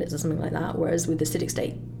think 10 minutes or something like that, whereas with the acidic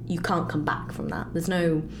state you can't come back from that. There's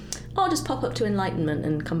no, I'll just pop up to enlightenment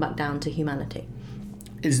and come back down to humanity.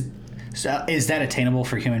 Is that attainable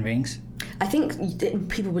for human beings? I think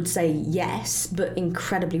people would say yes, but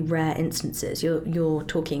incredibly rare instances. You're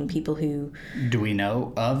talking people who... Do we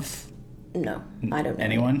know of? No, I don't know.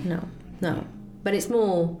 Anyone? No. But it's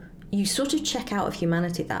more, you sort of check out of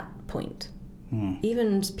humanity at that point.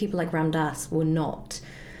 Even people like Ram Dass were not,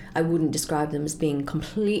 I wouldn't describe them as being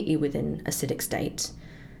completely within acidic state,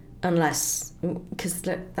 unless, because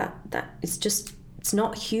that it's just, it's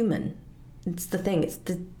not human. It's the thing.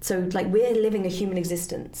 So like we're living a human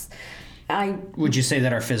existence. Would you say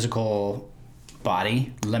that our physical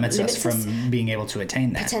body limits us from being able to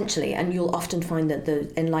attain that? Potentially, and you'll often find that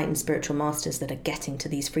the enlightened spiritual masters that are getting to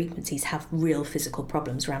these frequencies have real physical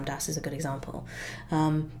problems. Ram Dass is a good example,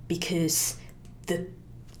 because the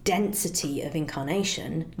density of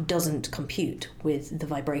incarnation doesn't compute with the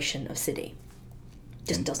vibration of Siddhi.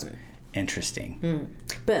 Just doesn't. Interesting.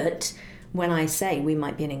 But when I say we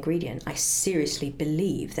might be an ingredient, I seriously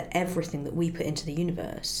believe that everything that we put into the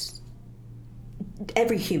universe,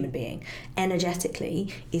 every human being,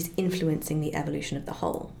 energetically, is influencing the evolution of the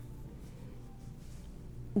whole.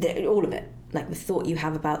 All of it. Like the thought you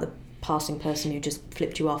have about the passing person who just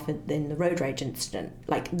flipped you off in the road rage incident.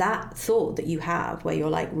 Like that thought that you have where you're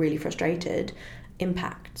like really frustrated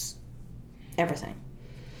impacts everything.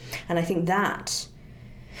 And I think that's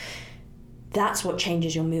what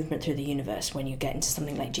changes your movement through the universe when you get into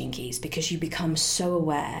something like Gene Keys, because you become so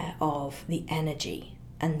aware of the energy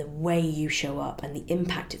and the way you show up and the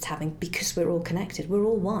impact it's having, because we're all connected. We're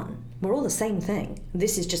all one. We're all the same thing.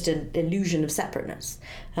 This is just an illusion of separateness.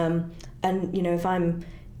 And, if I'm,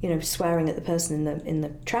 swearing at the person in the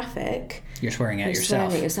traffic... You're swearing at yourself. You're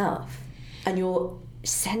swearing at yourself. And you're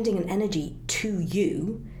sending an energy to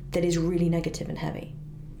you that is really negative and heavy.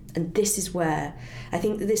 And this is where I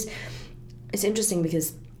think this... It's interesting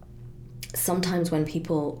because sometimes when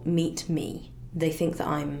people meet me, they think that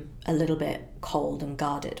I'm a little bit cold and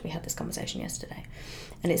guarded. We had this conversation yesterday.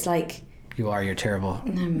 And it's like... You are, you're terrible. Oh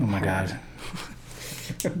my God.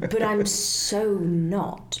 But I'm so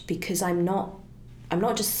not, because I'm not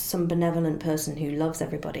just some benevolent person who loves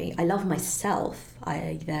everybody. I love myself.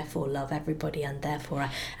 I therefore love everybody, and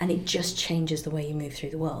and it just changes the way you move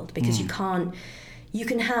through the world, because you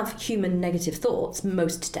can have human negative thoughts,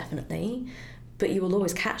 most definitely, but you will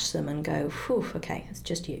always catch them and go, whew, okay, it's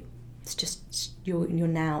just you. It's just you're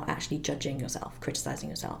now actually judging yourself, criticizing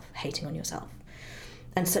yourself, hating on yourself,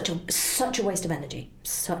 and such a waste of energy.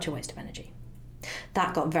 Such a waste of energy.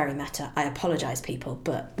 That got very meta. I apologize, people,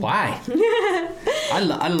 but why? I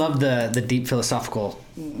love the deep philosophical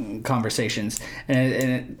conversations,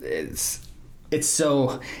 and it's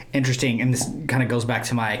so interesting. And this kind of goes back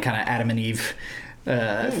to my kind of Adam and Eve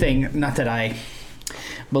thing. Not that I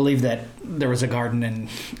believe that there was a garden and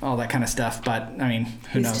all that kind of stuff, but I mean,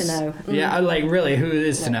 who knows? Who's to know? Yeah, like really, who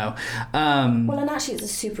is to know? Well, and actually, it's a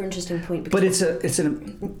super interesting point. But it's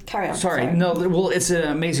an carry on. Sorry, no. Well, it's an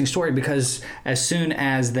amazing story because as soon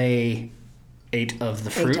as they ate of the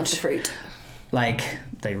fruit, like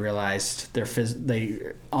they realized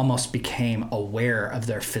they almost became aware of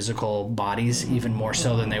their physical bodies even more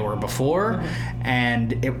so than they were before,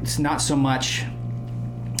 and it's not so much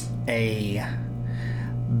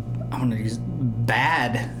I'm going to use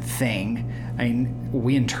bad thing. I mean,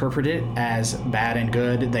 we interpret it as bad and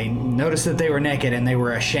good. They noticed that they were naked and they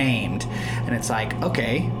were ashamed. And it's like,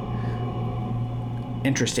 okay,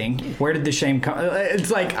 interesting. Where did the shame come? It's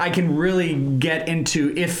like I can really get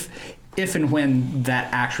into if and when that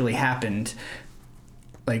actually happened.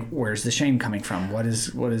 Like, where's the shame coming from? What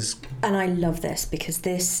is? And I love this because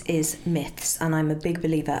this is myths, and I'm a big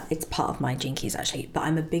believer. It's part of my Gene Keys actually, but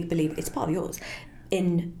I'm a big believer. It's part of yours.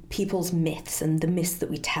 In people's myths and the myths that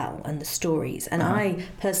we tell and the stories. And I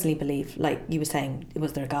personally believe, like you were saying,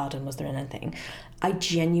 was there a garden? Was there anything? I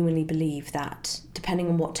genuinely believe that, depending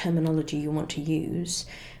on what terminology you want to use,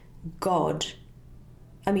 God,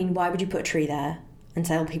 I mean, why would you put a tree there and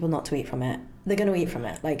tell people not to eat from it? They're going to eat from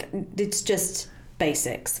it. Like, it's just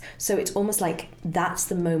basics. So it's almost like that's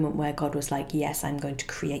the moment where God was like, yes, I'm going to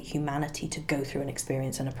create humanity to go through an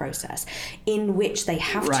experience and a process in which they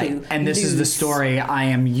have to and this is the story I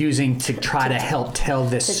am using to try to help tell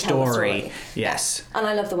this story. Yes. And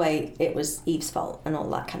I love the way it was Eve's fault and all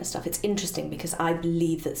that kind of stuff. It's interesting because I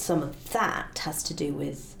believe that some of that has to do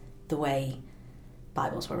with the way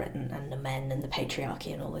Bibles were written and the men and the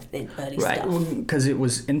patriarchy and all of the early stuff. Right, because it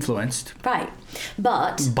was influenced. Right.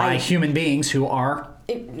 But by human beings who are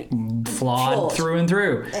flawed through and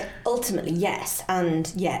through. Ultimately, yes. And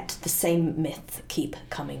yet the same myths keep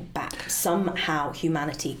coming back. Somehow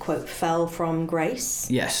humanity, quote, fell from grace.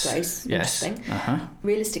 Yes. Grace. Yes. Interesting.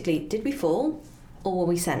 Realistically, did we fall? Or were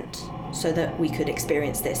we sent so that we could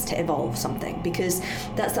experience this to evolve something? Because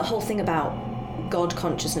that's the whole thing about God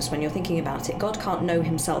consciousness when you're thinking about it. God can't know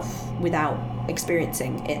himself without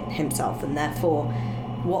experiencing it himself, and therefore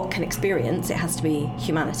what can experience it has to be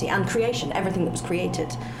humanity and creation, everything that was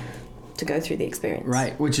created to go through the experience.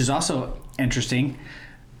 Right, which is also interesting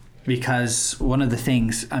because one of the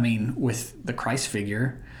things, I mean, with the Christ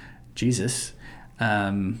figure, Jesus,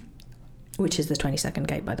 which is the 22nd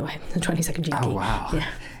gate, by the way, the 22nd Gene Key. Oh, wow. Yeah.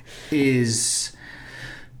 Is,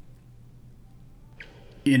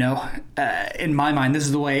 you know, in my mind, this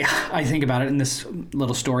is the way I think about it in this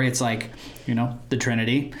little story. It's like, you know, the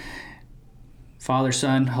Trinity, Father,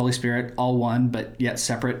 Son, Holy Spirit, all one, but yet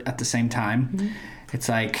separate at the same time. Mm-hmm. It's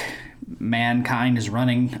like mankind is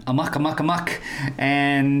running amok.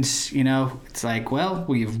 And, you know, it's like, well,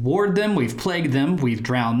 we've warred them, we've plagued them, we've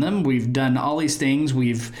drowned them, we've done all these things,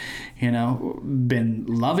 we've, you know, been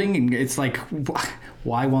loving. And it's like,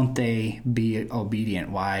 why won't they be obedient?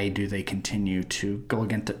 Why do they continue to go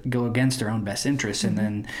against their own best interests? Mm-hmm.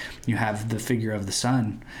 And then you have the figure of the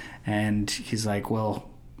Son, and he's like, well,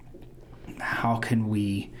 how can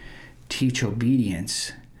we teach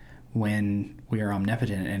obedience when we are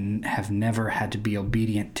omnipotent and have never had to be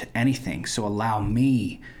obedient to anything? So allow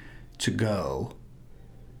me to go.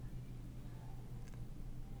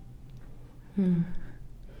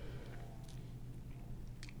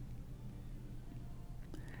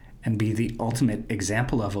 And be the ultimate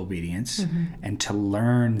example of obedience, and to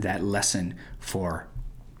learn that lesson for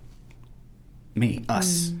me,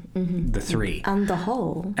 us, the three, and the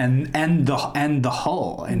whole, and the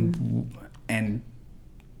whole, and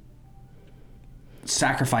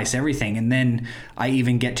sacrifice everything. And then I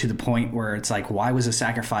even get to the point where it's like, why was a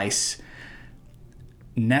sacrifice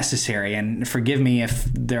necessary? And forgive me if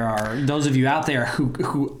there are those of you out there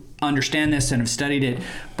who understand this and have studied it,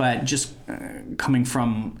 but just coming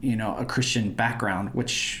from, you know, a Christian background,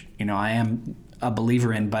 which, you know, I am a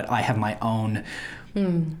believer in, but I have my own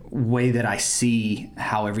way that I see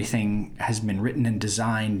how everything has been written and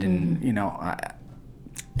designed, and you know,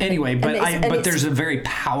 anyway. But there's a very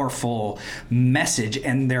powerful message,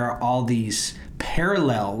 and there are all these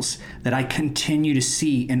parallels that I continue to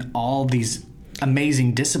see in all these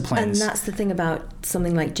amazing disciplines. And that's the thing about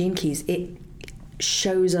something like Gene Keys.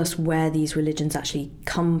 shows us where these religions actually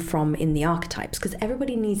come from in the archetypes, because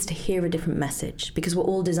everybody needs to hear a different message, because we're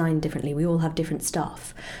all designed differently, we all have different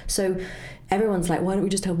stuff. So everyone's like, why don't we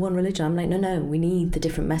just have one religion? I'm like, no, we need the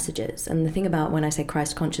different messages. And the thing about when I say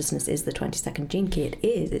Christ consciousness is the 22nd gene key,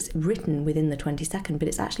 it's written within the 22nd, but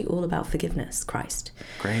it's actually all about forgiveness, Christ.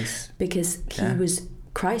 Grace. Because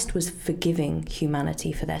Christ was forgiving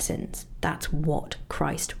humanity for their sins. That's what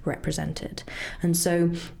Christ represented. And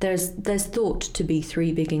so there's thought to be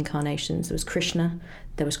three big incarnations. There was Krishna,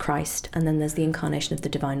 there was Christ, and then there's the incarnation of the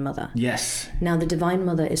Divine Mother. Yes. Now, the Divine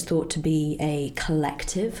Mother is thought to be a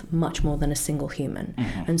collective much more than a single human.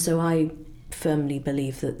 Mm-hmm. And so I firmly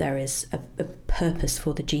believe that there is a purpose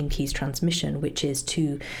for the Gene Keys transmission, which is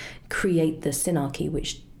to create the synarchy,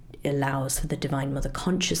 which allows for the Divine Mother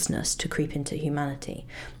consciousness to creep into humanity.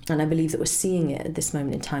 And I believe that we're seeing it at this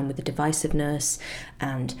moment in time with the divisiveness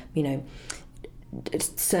and,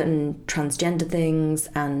 certain transgender things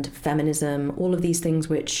and feminism, all of these things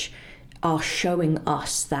which are showing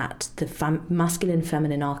us that the masculine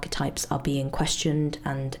feminine archetypes are being questioned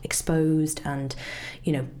and exposed and,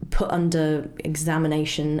 put under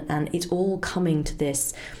examination, and it's all coming to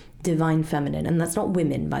this divine feminine. And that's not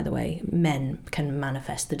women, by the way. Men can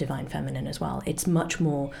manifest the divine feminine as well. It's much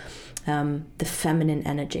more the feminine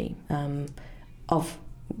energy of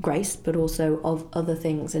grace, but also of other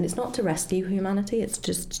things. And it's not to rescue humanity, it's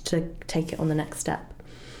just to take it on the next step.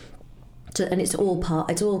 And it's all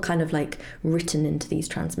kind of like written into these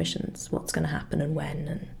transmissions, what's going to happen and when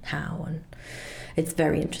and how, and it's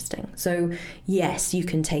very interesting. So yes, you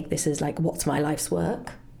can take this as like, what's my life's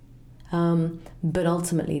work? But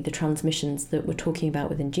ultimately the transmissions that we're talking about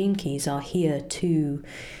within Gene Keys are here to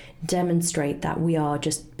demonstrate that we are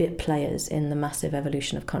just bit players in the massive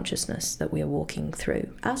evolution of consciousness that we are walking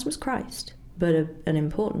through, as was Christ, but an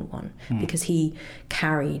important one, because he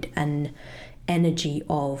carried an energy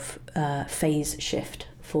of phase shift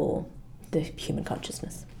for the human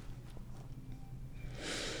consciousness.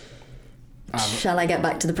 Shall I get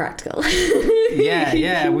back to the practical? Yes.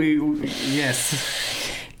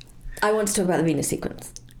 I want to talk about the Venus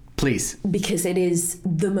sequence. Please. Because it is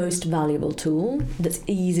the most valuable tool that's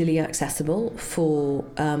easily accessible for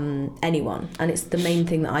anyone. And it's the main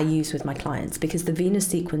thing that I use with my clients, because the Venus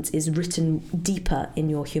sequence is written deeper in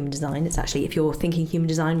your human design. It's actually, if you're thinking human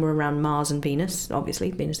design, we're around Mars and Venus, obviously,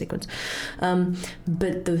 Venus sequence.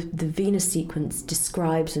 But the Venus sequence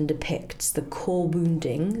describes and depicts the core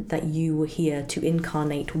wounding that you were here to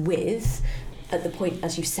incarnate with at the point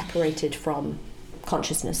as you separated from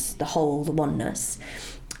consciousness, the whole, the oneness.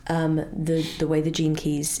 The way the Gene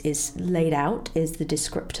Keys is laid out is the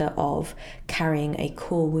descriptor of carrying a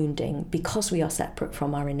core wounding because we are separate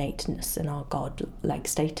from our innateness and our God-like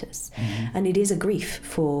status. Mm-hmm. And it is a grief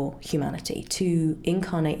for humanity to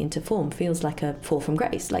incarnate into form. Feels like a fall from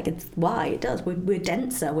grace. Like, it's why it does. We're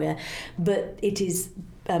denser. But it is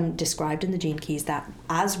described in the Gene Keys that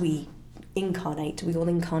as we incarnate, we all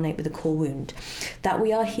incarnate with a core wound that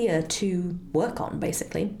we are here to work on,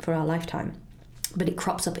 basically, for our lifetime. But it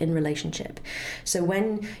crops up in relationship. So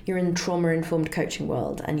when you're in the trauma-informed coaching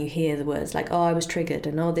world and you hear the words like, oh, I was triggered,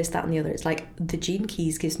 and oh, this, that, and the other, it's like the Gene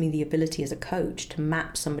Keys gives me the ability as a coach to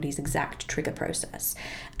map somebody's exact trigger process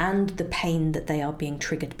and the pain that they are being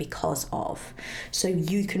triggered because of. So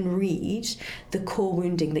you can read the core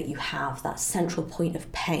wounding that you have, that central point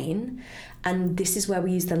of pain. And this is where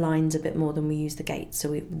we use the lines a bit more than we use the gates.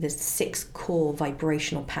 So there's 6 core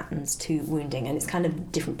vibrational patterns to wounding, and it's kind of a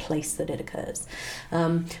different place that it occurs.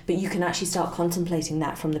 But you can actually start contemplating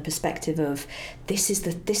that from the perspective of this is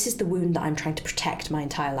the wound that I'm trying to protect my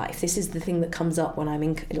entire life. This is the thing that comes up when I'm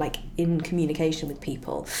in communication with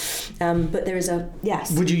people. But there is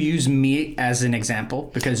yes. Would you use me as an example,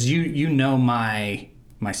 because you know my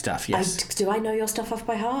stuff? Yes. Do I know your stuff off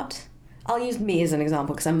by heart? I'll use me as an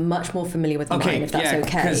example because I'm much more familiar with mine, if that's okay.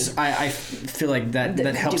 Because I feel like that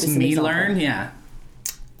helps me learn,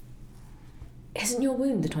 Isn't your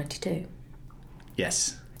wound the 22?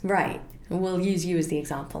 Yes. Right. We'll use you as the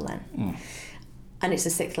example then. Mm. And it's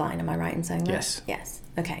the 6th line, am I right in saying that? Yes. Yes.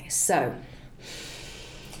 Okay, so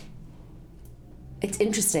it's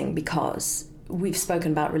interesting because we've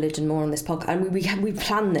spoken about religion more on this podcast, and we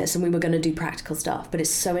planned this and we were going to do practical stuff, but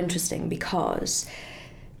it's so interesting because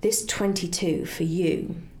this 22 for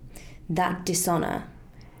you, that dishonor,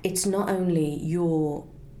 it's not only your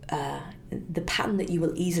the pattern that you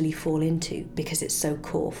will easily fall into because it's so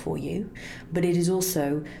core for you, but it is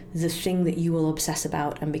also the thing that you will obsess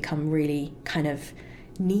about and become really kind of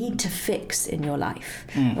need to fix in your life.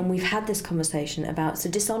 And we've had this conversation about, so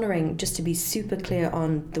dishonoring, just to be super clear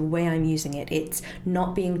on the way I'm using it, it's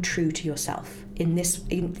not being true to yourself. In this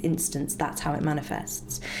instance, that's how it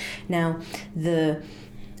manifests. Now, the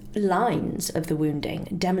lines of the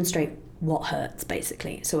wounding demonstrate what hurts,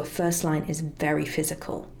 basically. So a first line is very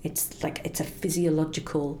physical. It's a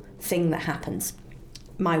physiological thing that happens.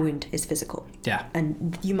 My wound is physical. Yeah.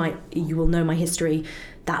 And you will know my history.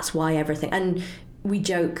 That's why everything, and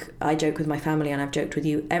I joke with my family, and I've joked with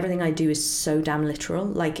you, everything I do is so damn literal.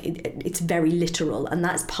 Like it's very literal, and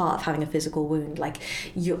that's part of having a physical wound. Like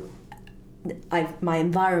my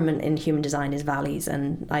environment in human design is valleys,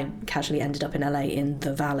 and I casually ended up in LA in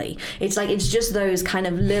the valley. It's just those kind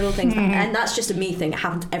of little things, and that's just a me thing. It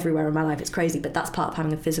happens everywhere in my life. It's crazy, but that's part of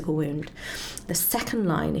having a physical wound. The second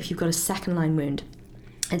line, if you've got a second line wound,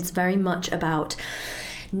 it's very much about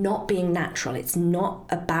not being natural. It's not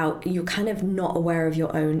about, you're kind of not aware of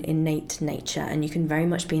your own innate nature, and you can very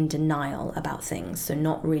much be in denial about things, so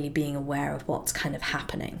not really being aware of what's kind of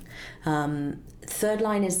happening. Third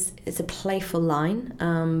line is a playful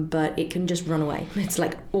line, but it can just run away. It's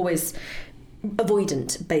like always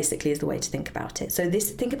avoidant, basically, is the way to think about it. So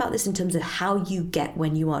think about this in terms of how you get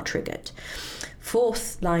when you are triggered.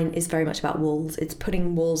 Fourth line is very much about walls. It's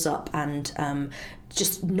putting walls up and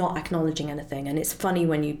just not acknowledging anything. And it's funny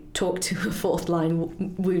when you talk to a fourth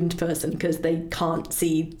line wound person, because they can't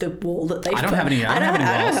see the wall that they've I don't have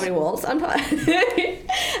any walls.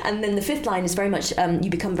 And then the fifth line is very much you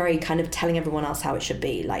become very kind of telling everyone else how it should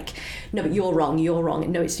be. Like, no, but you're wrong.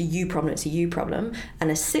 No, it's a you problem.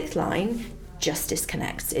 And a sixth line just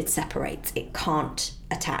disconnects. It separates. It can't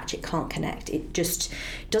attach. It can't connect. It just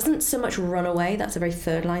doesn't so much run away. That's a very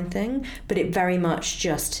third line thing, but it very much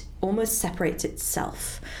just almost separates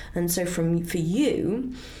itself. And so for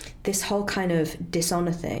you, this whole kind of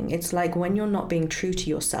dishonor thing, it's like when you're not being true to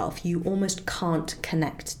yourself, you almost can't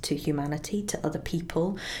connect to humanity, to other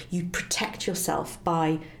people. You protect yourself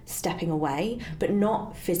by stepping away, but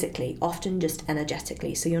not physically, often just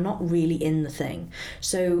energetically. So you're not really in the thing.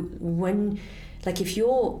 So if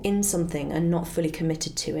you're in something and not fully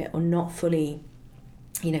committed to it, or not fully,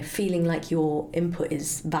 feeling like your input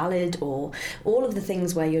is valid, or all of the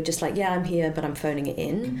things where you're just like, yeah, I'm here, but I'm phoning it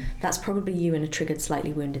in, that's probably you in a triggered,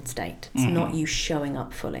 slightly wounded state. It's not you showing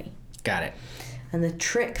up fully. Got it. And the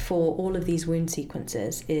trick for all of these wound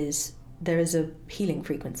sequences is there is a healing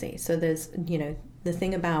frequency. So there's, the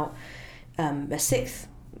thing about a sixth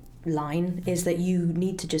line is that you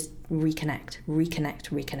need to just recommit,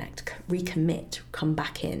 come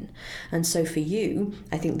back in. And so for you,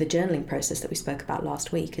 I think the journaling process that we spoke about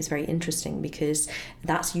last week is very interesting, because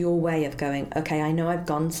that's your way of going, okay, I know I've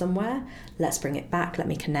gone somewhere, let's bring it back, let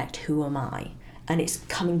me connect, who am I? And it's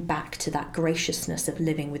coming back to that graciousness of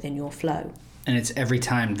living within your flow. And it's every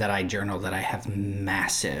time that I journal that I have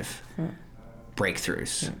massive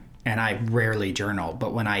breakthroughs. And I rarely journal,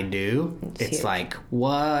 but when I do, it's huge. Like,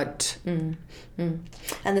 what? And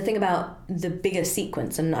the thing about the bigger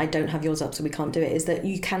sequence, and I don't have yours up so we can't do it, is that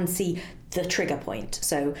you can see the trigger point.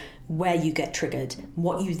 So where you get triggered,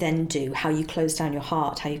 what you then do, how you close down your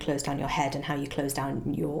heart, how you close down your head, and how you close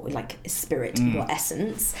down your spirit, your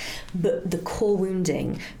essence. But the core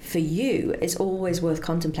wounding for you is always worth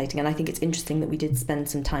contemplating. And I think it's interesting that we did spend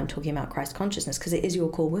some time talking about Christ consciousness, because it is your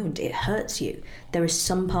core wound. It hurts you. There is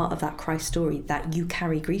some part of that Christ story that you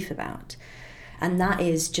carry grief about. And that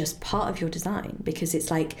is just part of your design, because it's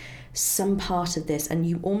like some part of this, and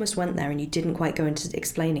you almost went there and you didn't quite go into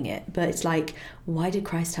explaining it, but it's like, why did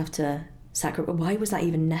Christ have to sacrifice? Why was that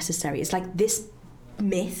even necessary? It's like this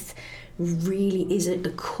myth really is at the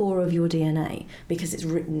core of your DNA, because it's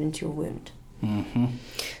written into your wound. Mm-hmm.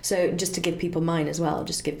 So just to give people mine as well,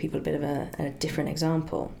 just to give people a bit of a different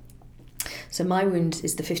example. So my wound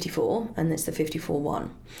is the 54, and it's the 54-1.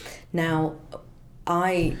 Now,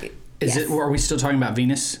 Are we still talking about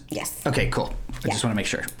Venus? Yes. Okay, cool. I just want to make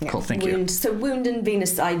sure. Yeah. Cool, thank you. So wound and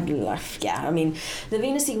Venus, I mean, the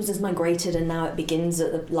Venus sequence is migrated, and now it begins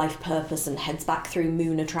at the life purpose and heads back through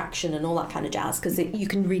moon attraction and all that kind of jazz, because you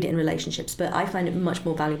can read it in relationships, but I find it much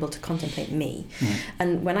more valuable to contemplate me.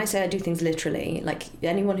 And when I say I do things literally, like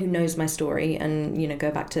anyone who knows my story and, go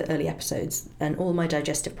back to early episodes and all my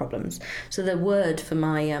digestive problems. So the word for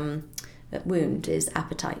my wound is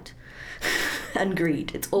appetite. And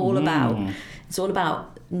greed. It's all about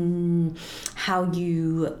how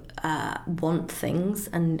you want things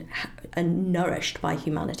and nourished by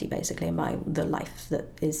humanity, basically, and by the life that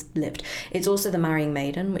is lived. It's also the marrying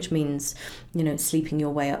maiden, which means sleeping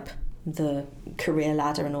your way up the career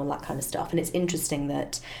ladder and all that kind of stuff. And it's interesting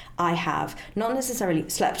that I have not necessarily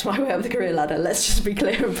slept my way up the career ladder, let's just be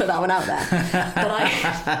clear and put that one out there, but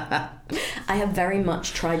I have very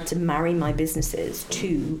much tried to marry my businesses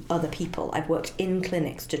to other people. I've worked in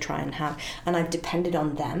clinics to try and I've depended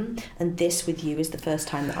on them, and this with you is the first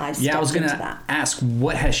time that I've stepped into that. I was going to ask,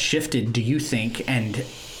 what has shifted, do you think, and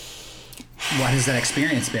what has that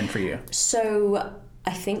experience been for you? So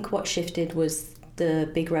I think what shifted was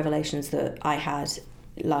the big revelations that I had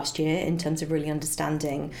last year in terms of really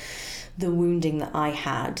understanding the wounding that I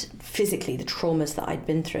had physically, the traumas that I'd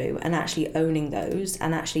been through, and actually owning those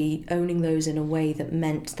in a way that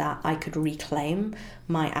meant that I could reclaim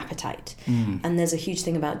my appetite. And there's a huge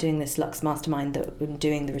thing about doing this Lux Mastermind, that I'm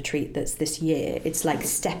doing the retreat that's this year. It's like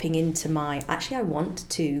stepping into I want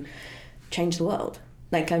to change the world.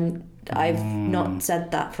 Like I've not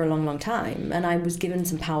said that for a long, long time. And I was given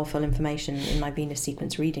some powerful information in my Venus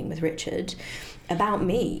sequence reading with Richard about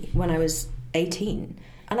me when I was 18.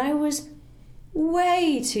 And I was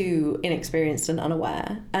way too inexperienced and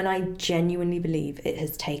unaware. And I genuinely believe it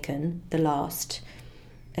has taken the last,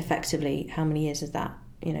 effectively, how many years is that?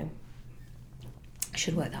 I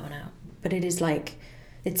should work that one out. But it is like,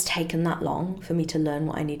 it's taken that long for me to learn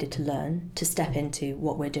what I needed to learn to step into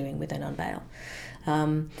what we're doing within Unveil.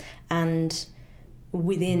 And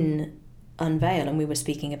within Unveil, and we were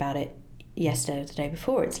speaking about it yesterday or the day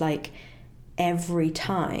before, it's like every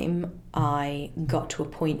time I got to a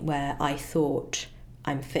point where I thought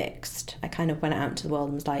I'm fixed, I kind of went out into the world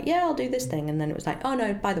and was like, yeah, I'll do this thing. And then it was like, oh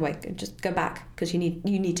no, by the way, just go back because you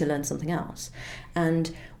need to learn something else.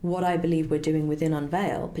 And what I believe we're doing within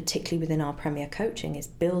Unveil, particularly within our Premier Coaching, is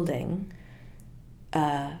building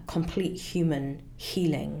complete human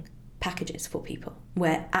healing packages for people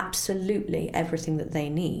where absolutely everything that they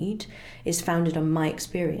need is founded on my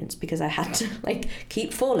experience, because I had to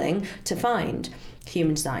keep falling to find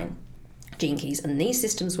human design, Gene Keys, and these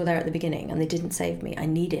systems were there at the beginning and they didn't save me. I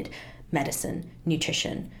needed medicine,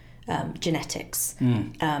 nutrition, genetics,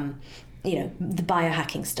 the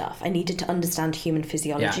biohacking stuff. I needed to understand human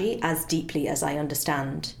physiology as deeply as I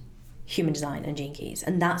understand human design and Gene Keys,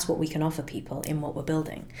 and that's what we can offer people in what we're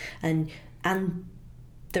building. And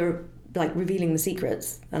they're revealing the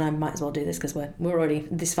secrets, and I might as well do this because we're already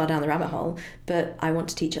this far down the rabbit hole, but I want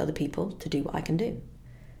to teach other people to do what I can do.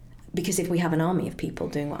 Because if we have an army of people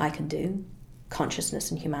doing what I can do,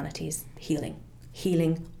 consciousness and humanity is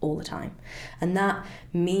healing all the time. And that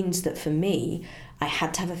means that for me, I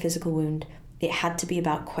had to have a physical wound. It had to be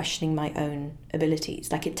about questioning my own abilities.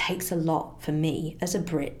 It takes a lot for me as a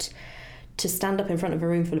Brit to stand up in front of a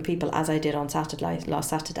room full of people, as I did on last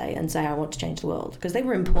Saturday, and say I want to change the world, because they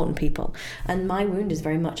were important people. And my wound is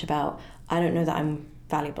very much about, I don't know that I'm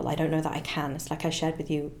valuable, I don't know that I can. It's like I shared with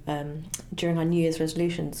you during our New Year's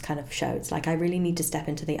resolutions kind of show. It's like I really need to step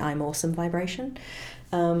into the I'm awesome vibration,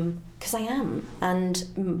 because I am. And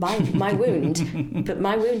my wound, but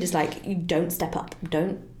my wound is you don't step up,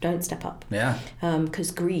 don't step up. Yeah. Because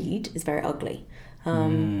greed is very ugly.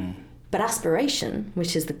 But aspiration,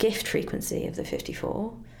 which is the gift frequency of the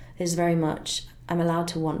 54, is very much, I'm allowed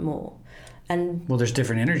to want more. And well, there's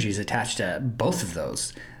different energies attached to both of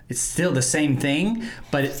those. It's still the same thing,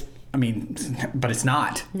 but it's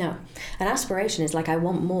not. No. And aspiration is I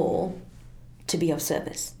want more to be of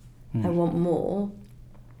service. I want more.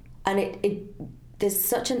 And there's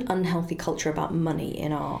such an unhealthy culture about money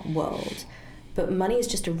in our world. But money is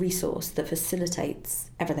just a resource that facilitates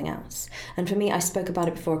everything else. And for me, I spoke about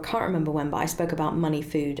it before, I can't remember when, but I spoke about money,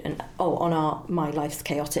 food, and on our My Life's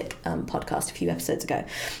Chaotic podcast a few episodes ago.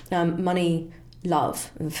 Money,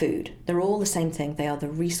 love, and food, they're all the same thing. They are the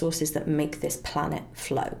resources that make this planet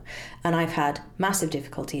flow. And I've had massive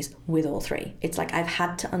difficulties with all three. It's I've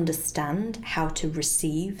had to understand how to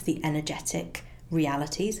receive the energetic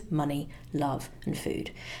realities, money, love, and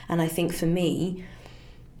food. And I think for me,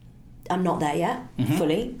 I'm not there yet,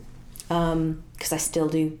 fully, because I still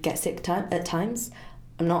do get sick at times.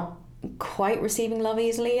 I'm not quite receiving love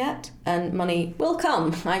easily yet, and money will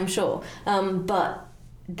come, I'm sure. But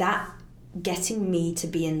that getting me to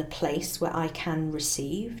be in the place where I can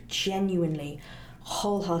receive, genuinely,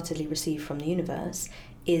 wholeheartedly receive from the universe,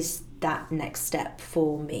 is that next step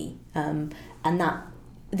for me. And that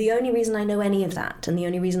the only reason I know any of that, and the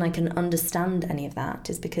only reason I can understand any of that,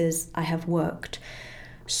 is because I have worked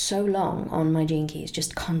so long on my Gene Keys,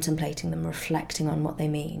 just contemplating them, reflecting on what they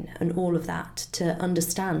mean, and all of that, to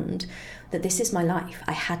understand that this is my life.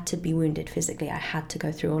 I had to be wounded physically. I had to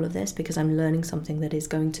go through all of this because I'm learning something that is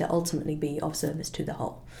going to ultimately be of service to the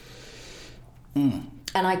whole.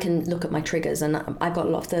 And I can look at my triggers, and I've got a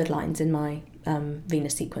lot of third lines in my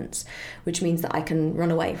Venus sequence, which means that I can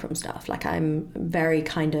run away from stuff. Like I'm very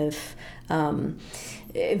kind of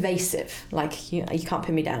evasive, like you can't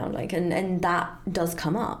pin me down, like, and that does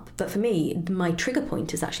come up. But for me, my trigger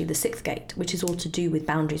point is actually the 6th gate, which is all to do with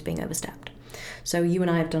boundaries being overstepped. So you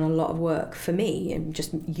and I have done a lot of work for me, and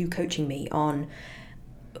just you coaching me on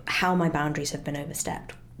how my boundaries have been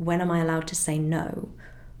overstepped. When am I allowed to say no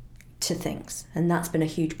to things? And that's been a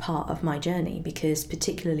huge part of my journey, because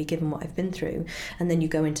particularly given what I've been through, and then you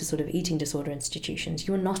go into sort of eating disorder institutions,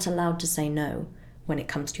 you're not allowed to say no when it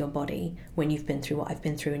comes to your body, when you've been through what I've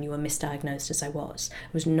been through and you were misdiagnosed as I was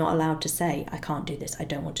not allowed to say, I can't do this, I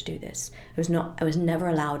don't want to do this. I was never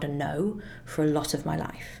allowed a no for a lot of my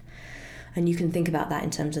life. And you can think about that in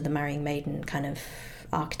terms of the marrying maiden kind of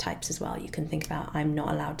archetypes as well. You can think about, I'm not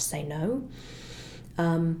allowed to say no.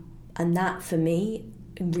 And that for me,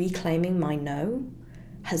 reclaiming my no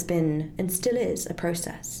has been and still is a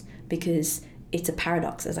process, because it's a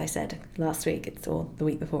paradox, as I said last week, or the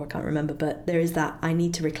week before, I can't remember, but there is that I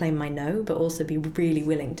need to reclaim my no, but also be really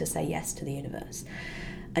willing to say yes to the universe.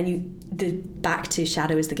 And back to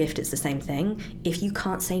shadow is the gift, it's the same thing. If you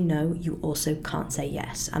can't say no, you also can't say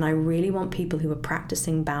yes. And I really want people who are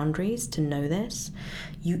practicing boundaries to know this.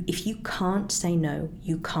 If you can't say no,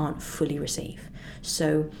 you can't fully receive.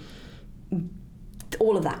 So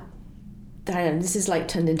all of that. This is like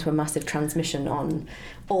turned into a massive transmission on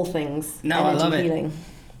all things energy I love healing. it.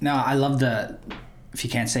 No, I love if you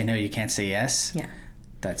can't say no, you can't say yes. Yeah.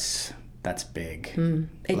 That's big.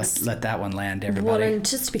 Let that one land, everybody. Well, and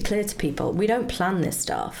just to be clear to people, we don't plan this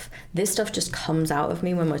stuff. This stuff just comes out of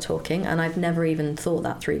me when we're talking, and I've never even thought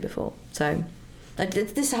that through before. So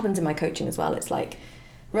this happens in my coaching as well. It's like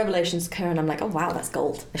revelations occur, and I'm like, oh wow, that's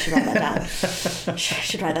gold. I should write that down.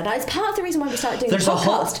 Should write that down. It's part of the reason why we started doing the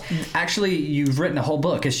podcast. Actually, you've written a whole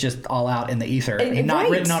book. It's just all out in the ether, and not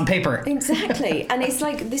written on paper. Exactly. And it's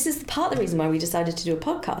like, this is part of the reason why we decided to do a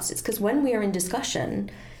podcast. It's because when we are in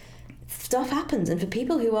discussion, stuff happens. And for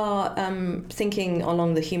people who are thinking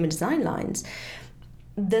along the human design lines,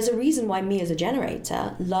 there's a reason why me as a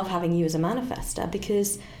generator love having you as a manifester,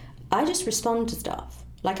 because I just respond to stuff.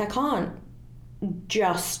 Like, I can't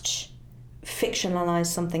just fictionalize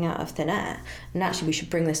something out of thin air. And actually, we should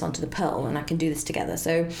bring this onto the Pearl, and I can do this together.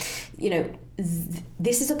 So,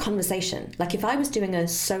 this is a conversation. Like, if I was doing a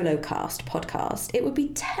solo podcast, it would be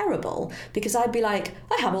terrible, because I'd be like,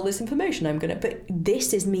 I have all this information, but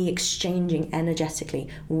this is me exchanging energetically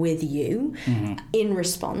with you in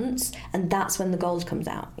response, and that's when the gold comes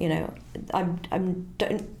out.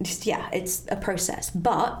 It's a process.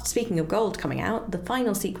 But speaking of gold coming out, the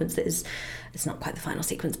final sequence it's not quite the final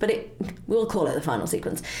sequence, but we'll call it the final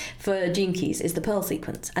sequence for Gene Keys, is the Pearl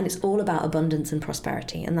sequence. And it's all about abundance and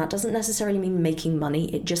prosperity. And that doesn't necessarily mean making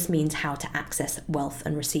money. It just means how to access wealth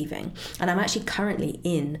and receiving. And I'm actually currently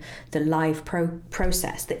in the live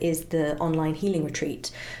process that is the online healing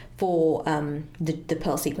retreat for the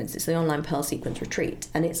Pearl sequence. It's the online Pearl sequence retreat.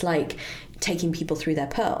 And it's like taking people through their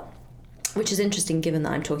Pearl, which is interesting given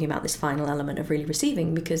that I'm talking about this final element of really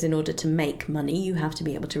receiving, because in order to make money, you have to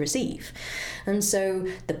be able to receive. And so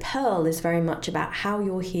the Pearl is very much about how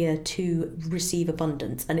you're here to receive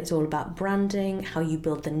abundance. And it's all about branding, how you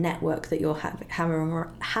build the network that you're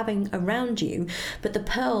having around you. But the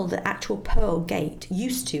Pearl, the actual Pearl gate,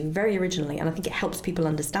 used to, very originally, and I think it helps people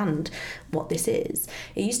understand what this is,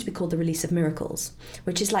 it used to be called the Release of Miracles,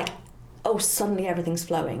 which is like, oh, suddenly everything's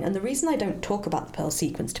flowing. And the reason I don't talk about the Pearl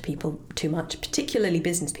sequence to people too much, particularly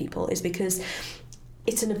business people, is because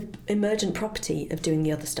it's an emergent property of doing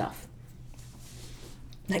the other stuff.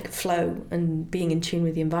 Like flow and being in tune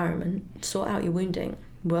with the environment, sort out your wounding,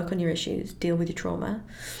 work on your issues, deal with your trauma.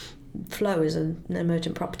 Flow is an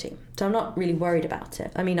emergent property. So I'm not really worried about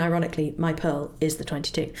it. I mean, ironically, my Pearl is the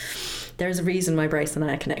 22. There is a reason my Brace and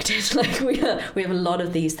I are connected. Like we have a lot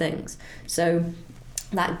of these things. So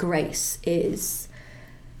that grace is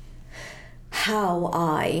how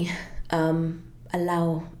I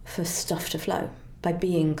allow for stuff to flow, by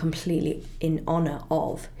being completely in honor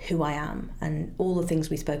of who I am and all the things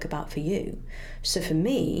we spoke about for you. So for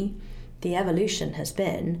me, the evolution has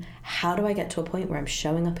been, how do I get to a point where I'm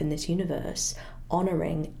showing up in this universe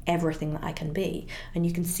honoring everything that I can be? And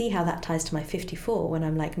you can see how that ties to my 54, when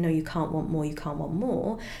I'm like, no, you can't want more, you can't want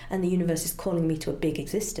more. And the universe is calling me to a big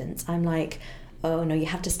existence. I'm like, oh no, you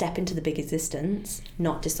have to step into the big existence,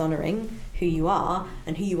 not dishonoring who you are,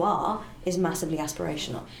 and who you are is massively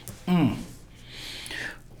aspirational.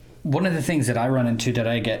 One of the things that I run into that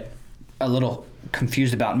I get a little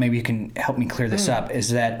confused about, maybe you can help me clear this up, is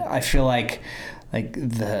that I feel like like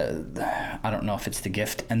I don't know if it's the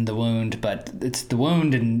gift and the wound, but it's the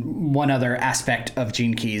wound and one other aspect of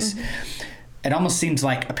Gene Keys. Mm-hmm. It almost seems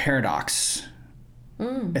like a paradox.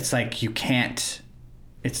 It's like you can't.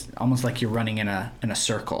 It's almost like you're running in a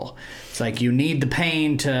circle. It's like you need the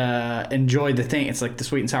pain to enjoy the thing. It's like the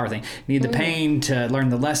sweet and sour thing. You need the pain to learn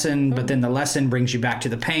the lesson, but then the lesson brings you back to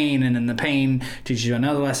the pain, and then the pain teaches you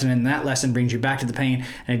another lesson, and that lesson brings you back to the pain,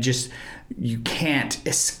 and it just, you can't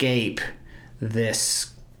escape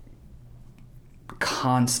this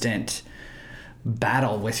constant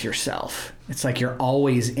battle with yourself. It's like you're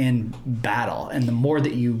always in battle, and the more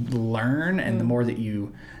that you learn and the more that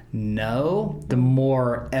you know, the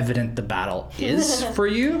more evident the battle is for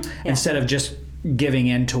you, instead of just giving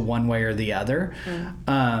in to one way or the other.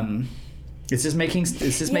 Is this making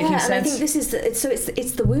sense? And I think this is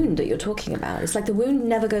it's the wound that you're talking about. It's like the wound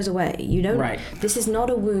never goes away. You don't. Right. This is not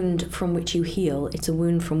a wound from which you heal. It's a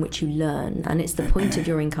wound from which you learn, and it's the point of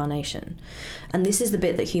your incarnation. And this is the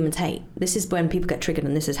bit that humans hate. This is when people get triggered,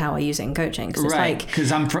 and this is how I use it in coaching. Cause it's right.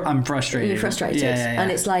 Because I'm frustrated. You're frustrated, yeah.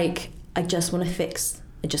 And it's like, I just want to fix.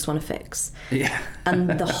 Yeah.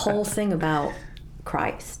 And the whole thing about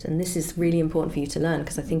Christ, and this is really important for you to learn,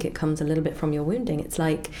 because I think it comes a little bit from your wounding. It's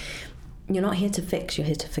like, you're not here to fix, you're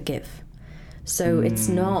here to forgive. So it's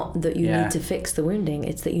not that you need to fix the wounding,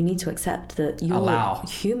 it's that you need to accept that you're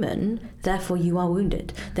human, therefore you are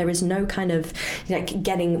wounded. There is no kind of like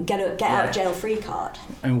get out of jail free card.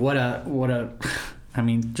 And what a I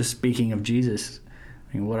mean, just speaking of Jesus,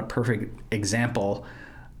 I mean, what a perfect example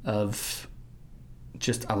of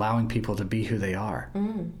just allowing people to be who they are.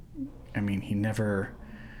 I mean, he never,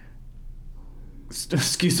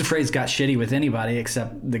 excuse the phrase, got shitty with anybody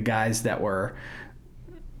except the guys that were,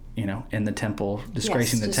 in the temple,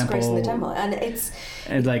 disgracing the temple.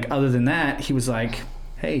 And like, other than that, he was like,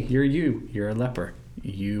 hey, you're a leper.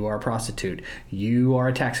 You are a prostitute. You are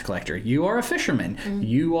a tax collector. You are a fisherman.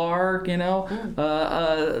 You are,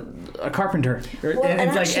 a carpenter. Well, and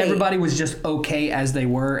it's like everybody was just okay as they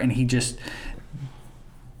were, and he just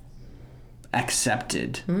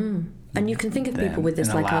accepted. And you can think of people with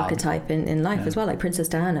this like archetype in life as well. Like Princess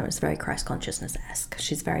Diana is very Christ consciousness-esque.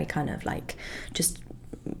 She's very kind of like just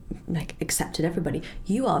like accepted everybody.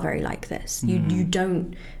 You are very like this. You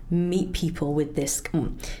don't meet people with this.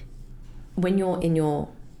 When you're in your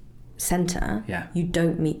center, you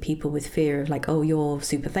don't meet people with fear of like, oh, you're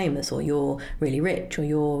super famous, or you're really rich, or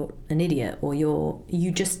you're an idiot, or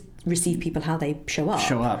you just receive people how they show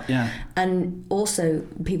up. And also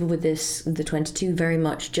people with the 22 very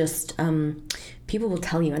much just people will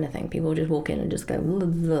tell you anything. People will just walk in and just go blah,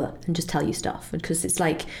 blah, and just tell you stuff, because it's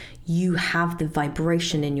like you have the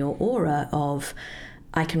vibration in your aura of,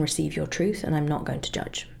 I can receive your truth and I'm not going to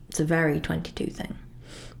judge. It's a very 22 thing.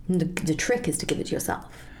 And the trick is to give it to yourself.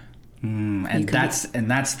 And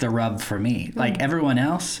that's the rub for me. Like everyone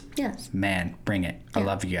else, yes, man, bring it. I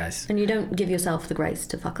love you guys. And you don't give yourself the grace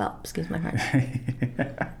to fuck up. Excuse my French.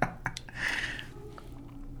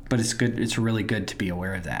 But it's good. It's really good to be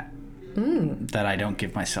aware of that. That I don't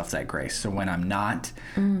give myself that grace. So when I'm not,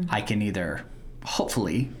 I can either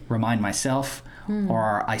hopefully remind myself,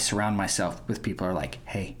 or I surround myself with people who are like,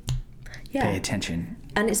 hey, pay attention.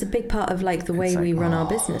 And it's a big part of like the way we run our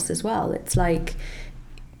business as well. It's like,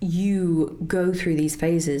 you go through these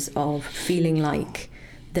phases of feeling like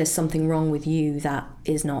there's something wrong with you that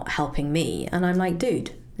is not helping me. And I'm like,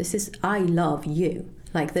 dude, I love you.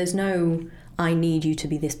 Like, there's no, I need you to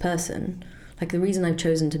be this person. Like, the reason I've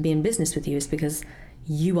chosen to be in business with you is because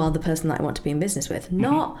you are the person that I want to be in business with.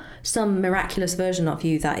 Not some miraculous version of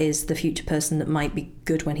you that is the future person that might be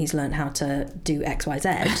good when he's learned how to do X, Y,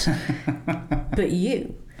 Z. But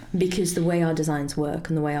you. Because the way our designs work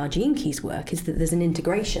and the way our Gene Keys work is that there's an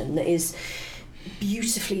integration that is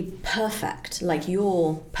beautifully perfect. Like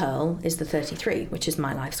your pearl is the 33, which is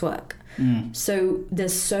my life's work. So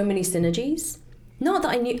there's so many synergies. Not that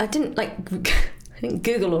I didn't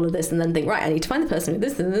Google all of this and then think, right, I need to find the person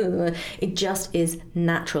with this. It just is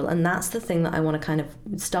natural. And that's the thing that I want to kind of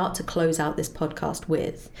start to close out this podcast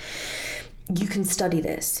with. You can study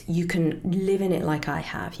this. You can live in it like I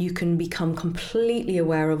have. You can become completely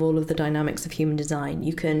aware of all of the dynamics of human design.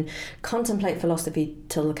 You can contemplate philosophy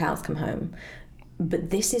till the cows come home. But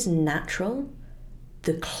this is natural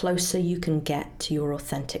the closer you can get to your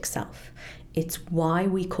authentic self. It's why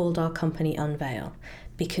we called our company Unveil,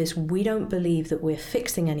 because we don't believe that we're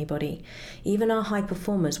fixing anybody. Even our high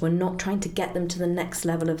performers, we're not trying to get them to the next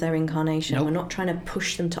level of their incarnation. Nope. We're not trying to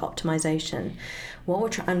push them to optimization.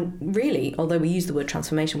 And really, although we use the word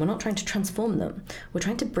transformation, we're not trying to transform them. We're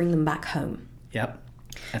trying to bring them back home. Yep,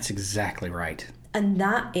 that's exactly right. And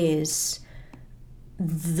that is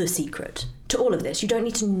the secret to all of this. You don't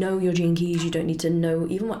need to know your gene keys. You don't need to know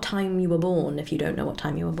even what time you were born if you don't know what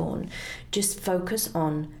time you were born. Just focus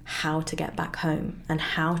on how to get back home and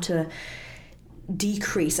how to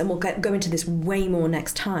decrease, and we'll go into this way more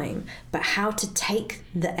next time, but how to take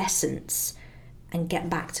the essence and get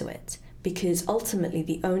back to it. Because ultimately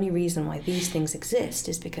the only reason why these things exist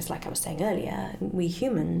is because, like I was saying earlier, we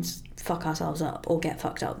humans fuck ourselves up or get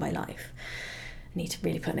fucked up by life. I need to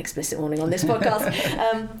really put an explicit warning on this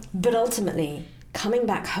podcast. But ultimately, coming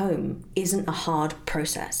back home isn't a hard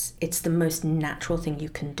process. It's the most natural thing you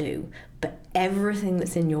can do. But everything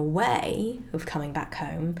that's in your way of coming back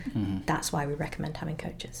home, that's why we recommend having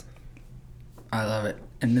coaches. I love it.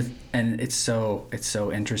 And it's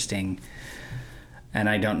so interesting. And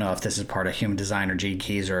I don't know if this is part of Human Design or Gene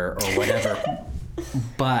Keys or whatever,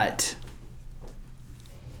 but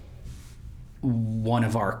one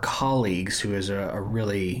of our colleagues who is a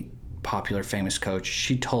really popular, famous coach,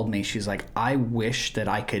 she told me, she's like, I wish that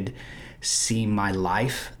I could see my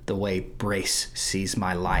life the way Brace sees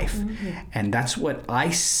my life. And that's what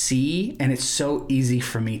I see, and it's so easy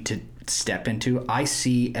for me to step into. I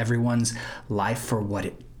see everyone's life for what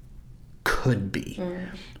it could be.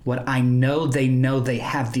 What I know they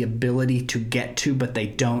have the ability to get to, but they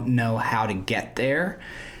don't know how to get there.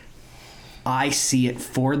 I see it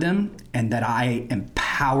for them, and that I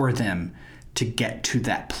empower them to get to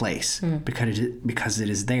that place because it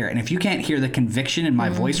is there. And if you can't hear the conviction in my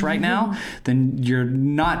voice right now, then you're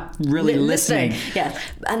not really listening. Yeah,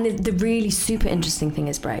 and the really super interesting thing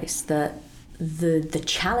is, Brace, that the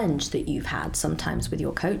challenge that you've had sometimes with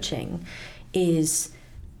your coaching is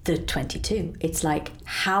the 22. It's like,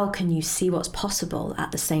 how can you see what's possible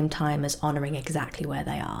at the same time as honoring exactly where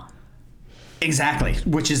they are? Exactly,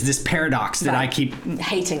 which is this paradox that I keep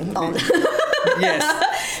hating on.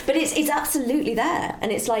 Yes, but it's absolutely there,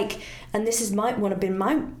 and it's like, and this is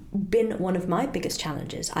been one of my biggest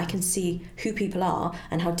challenges. I can see who people are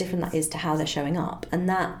and how different that is to how they're showing up, and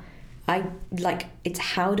that I like. It's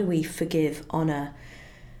how do we forgive, honor,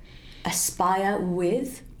 aspire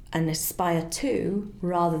with, and aspire to,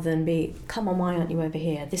 rather than be, come on, why aren't you over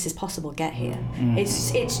here? This is possible, get here.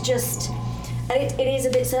 It's just, and it is a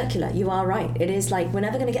bit circular. You are right. It is like, we're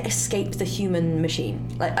never going to escape the human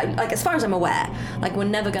machine. Like as far as I'm aware, like, we're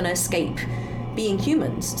never going to escape being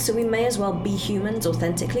humans. So we may as well be humans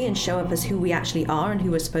authentically and show up as who we actually are and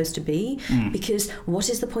who we're supposed to be. Because what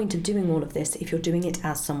is the point of doing all of this if you're doing it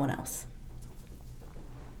as someone else?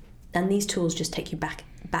 And these tools just take you back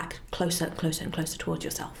closer and closer towards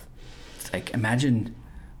yourself. It's like, imagine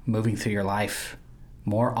moving through your life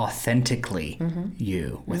more authentically,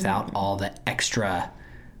 you, without all the extra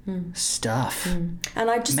stuff. And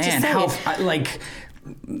I just like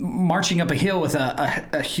marching up a hill with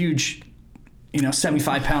a huge,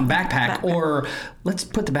 75-pound backpack, or let's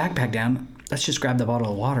put the backpack down. Let's just grab the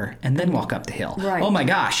bottle of water and then walk up the hill. Right. Oh my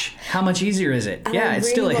gosh, how much easier is it? And yeah, it's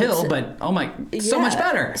still a hill, but so much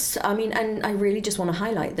better. I mean, and I really just want to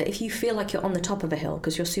highlight that if you feel like you're on the top of a hill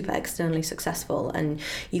because you're super externally successful and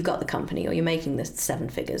you've got the company, or you're making the 7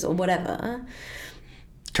 figures or whatever,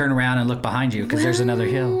 turn around and look behind you, because there's another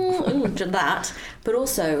hill. That. But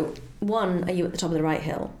also, 1, are you at the top of the right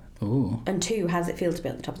hill? Ooh. And 2, how does it feel to be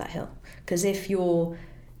at the top of that hill? Because if you're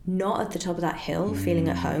not at the top of that hill feeling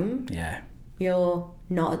at home, you're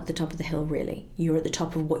not at the top of the hill, really. You're at the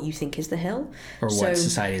top of what you think is the hill. Or what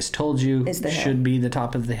society has told you should be the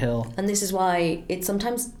top of the hill. And this is why it's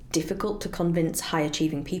sometimes difficult to convince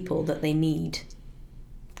high-achieving people that they need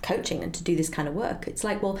coaching and to do this kind of work. It's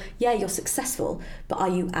like, well, yeah, you're successful, but are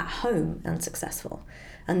you at home and successful?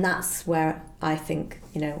 And that's where I think,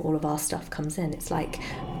 all of our stuff comes in. It's like,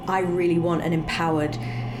 I really want an empowered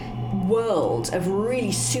world of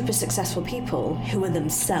really super successful people who are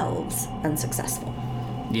themselves unsuccessful.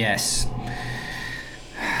 Yes.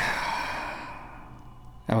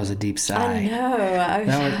 That was a deep sigh. I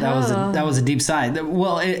know. That was a deep sigh.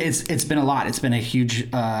 Well, it's been a lot. It's been a huge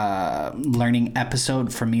learning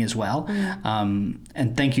episode for me as well.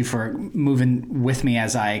 And thank you for moving with me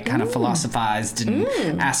as I kind of philosophized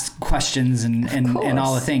and asked questions and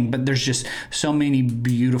all the thing. But there's just so many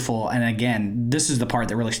beautiful, and again, this is the part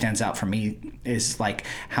that really stands out for me, is like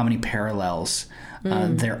how many parallels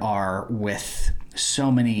there are with so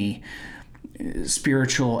many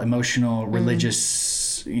spiritual, emotional, religious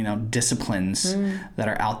disciplines that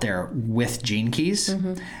are out there with Gene Keys,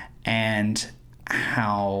 and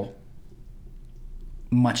how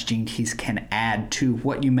much Gene Keys can add to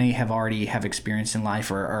what you may have already have experienced in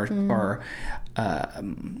life or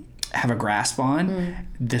have a grasp on.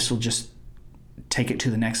 This will just take it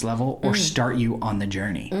to the next level or start you on the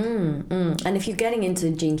journey. And if you're getting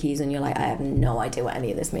into Gene Keys and you're like, I have no idea what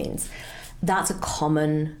any of this means, that's a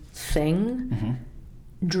common thing.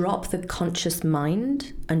 Drop the conscious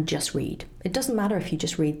mind and just read. It doesn't matter if you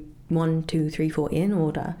just read 1, 2, 3, 4 in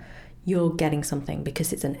order. You're getting something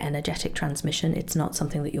because it's an energetic transmission. It's not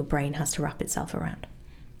something that your brain has to wrap itself around.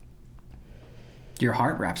 Your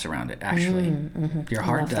heart wraps around it, actually. Your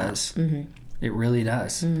heart does. It really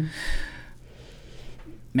does.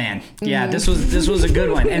 Man, yeah, this was a good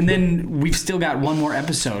one. And then we've still got one more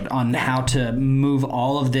episode on how to move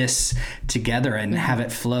all of this together and have it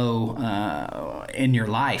flow in your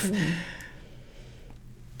life.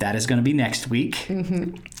 That is going to be next week.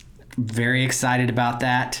 Very excited about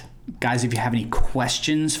that. Guys, if you have any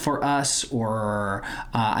questions for us, or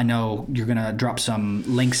I know you're going to drop some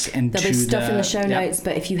links into There'll be stuff in the show notes,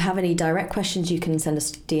 but if you have any direct questions, you can send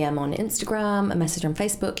us a DM on Instagram, a message on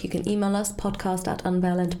Facebook. You can email us,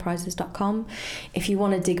 podcast@unveilenterprises.com. If you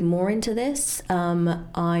want to dig more into this,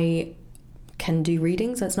 I can do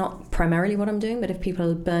readings. That's not primarily what I'm doing, but if people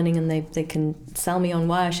are burning and they can sell me on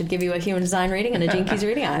why I should give you a human design reading and a Gene Keys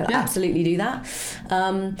reading, I'll absolutely do that.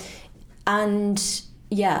 And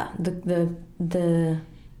yeah, the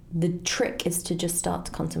trick is to just start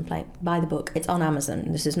to contemplate. Buy the book. It's on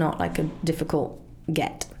Amazon. This is not like a difficult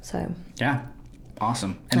get. So yeah,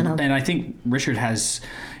 awesome. And I think Richard has,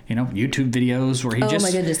 YouTube videos where he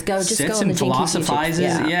sits and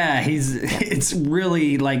philosophizes. It's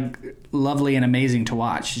really like lovely and amazing to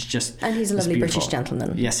watch. And he's a lovely British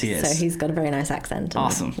gentleman. Yes, he is. So he's got a very nice accent.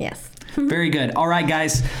 Awesome. Yes. Very good. All right,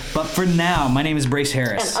 guys. But for now, my name is Brace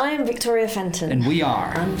Harris. And I am Victoria Fenton. And we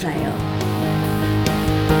are Unveil.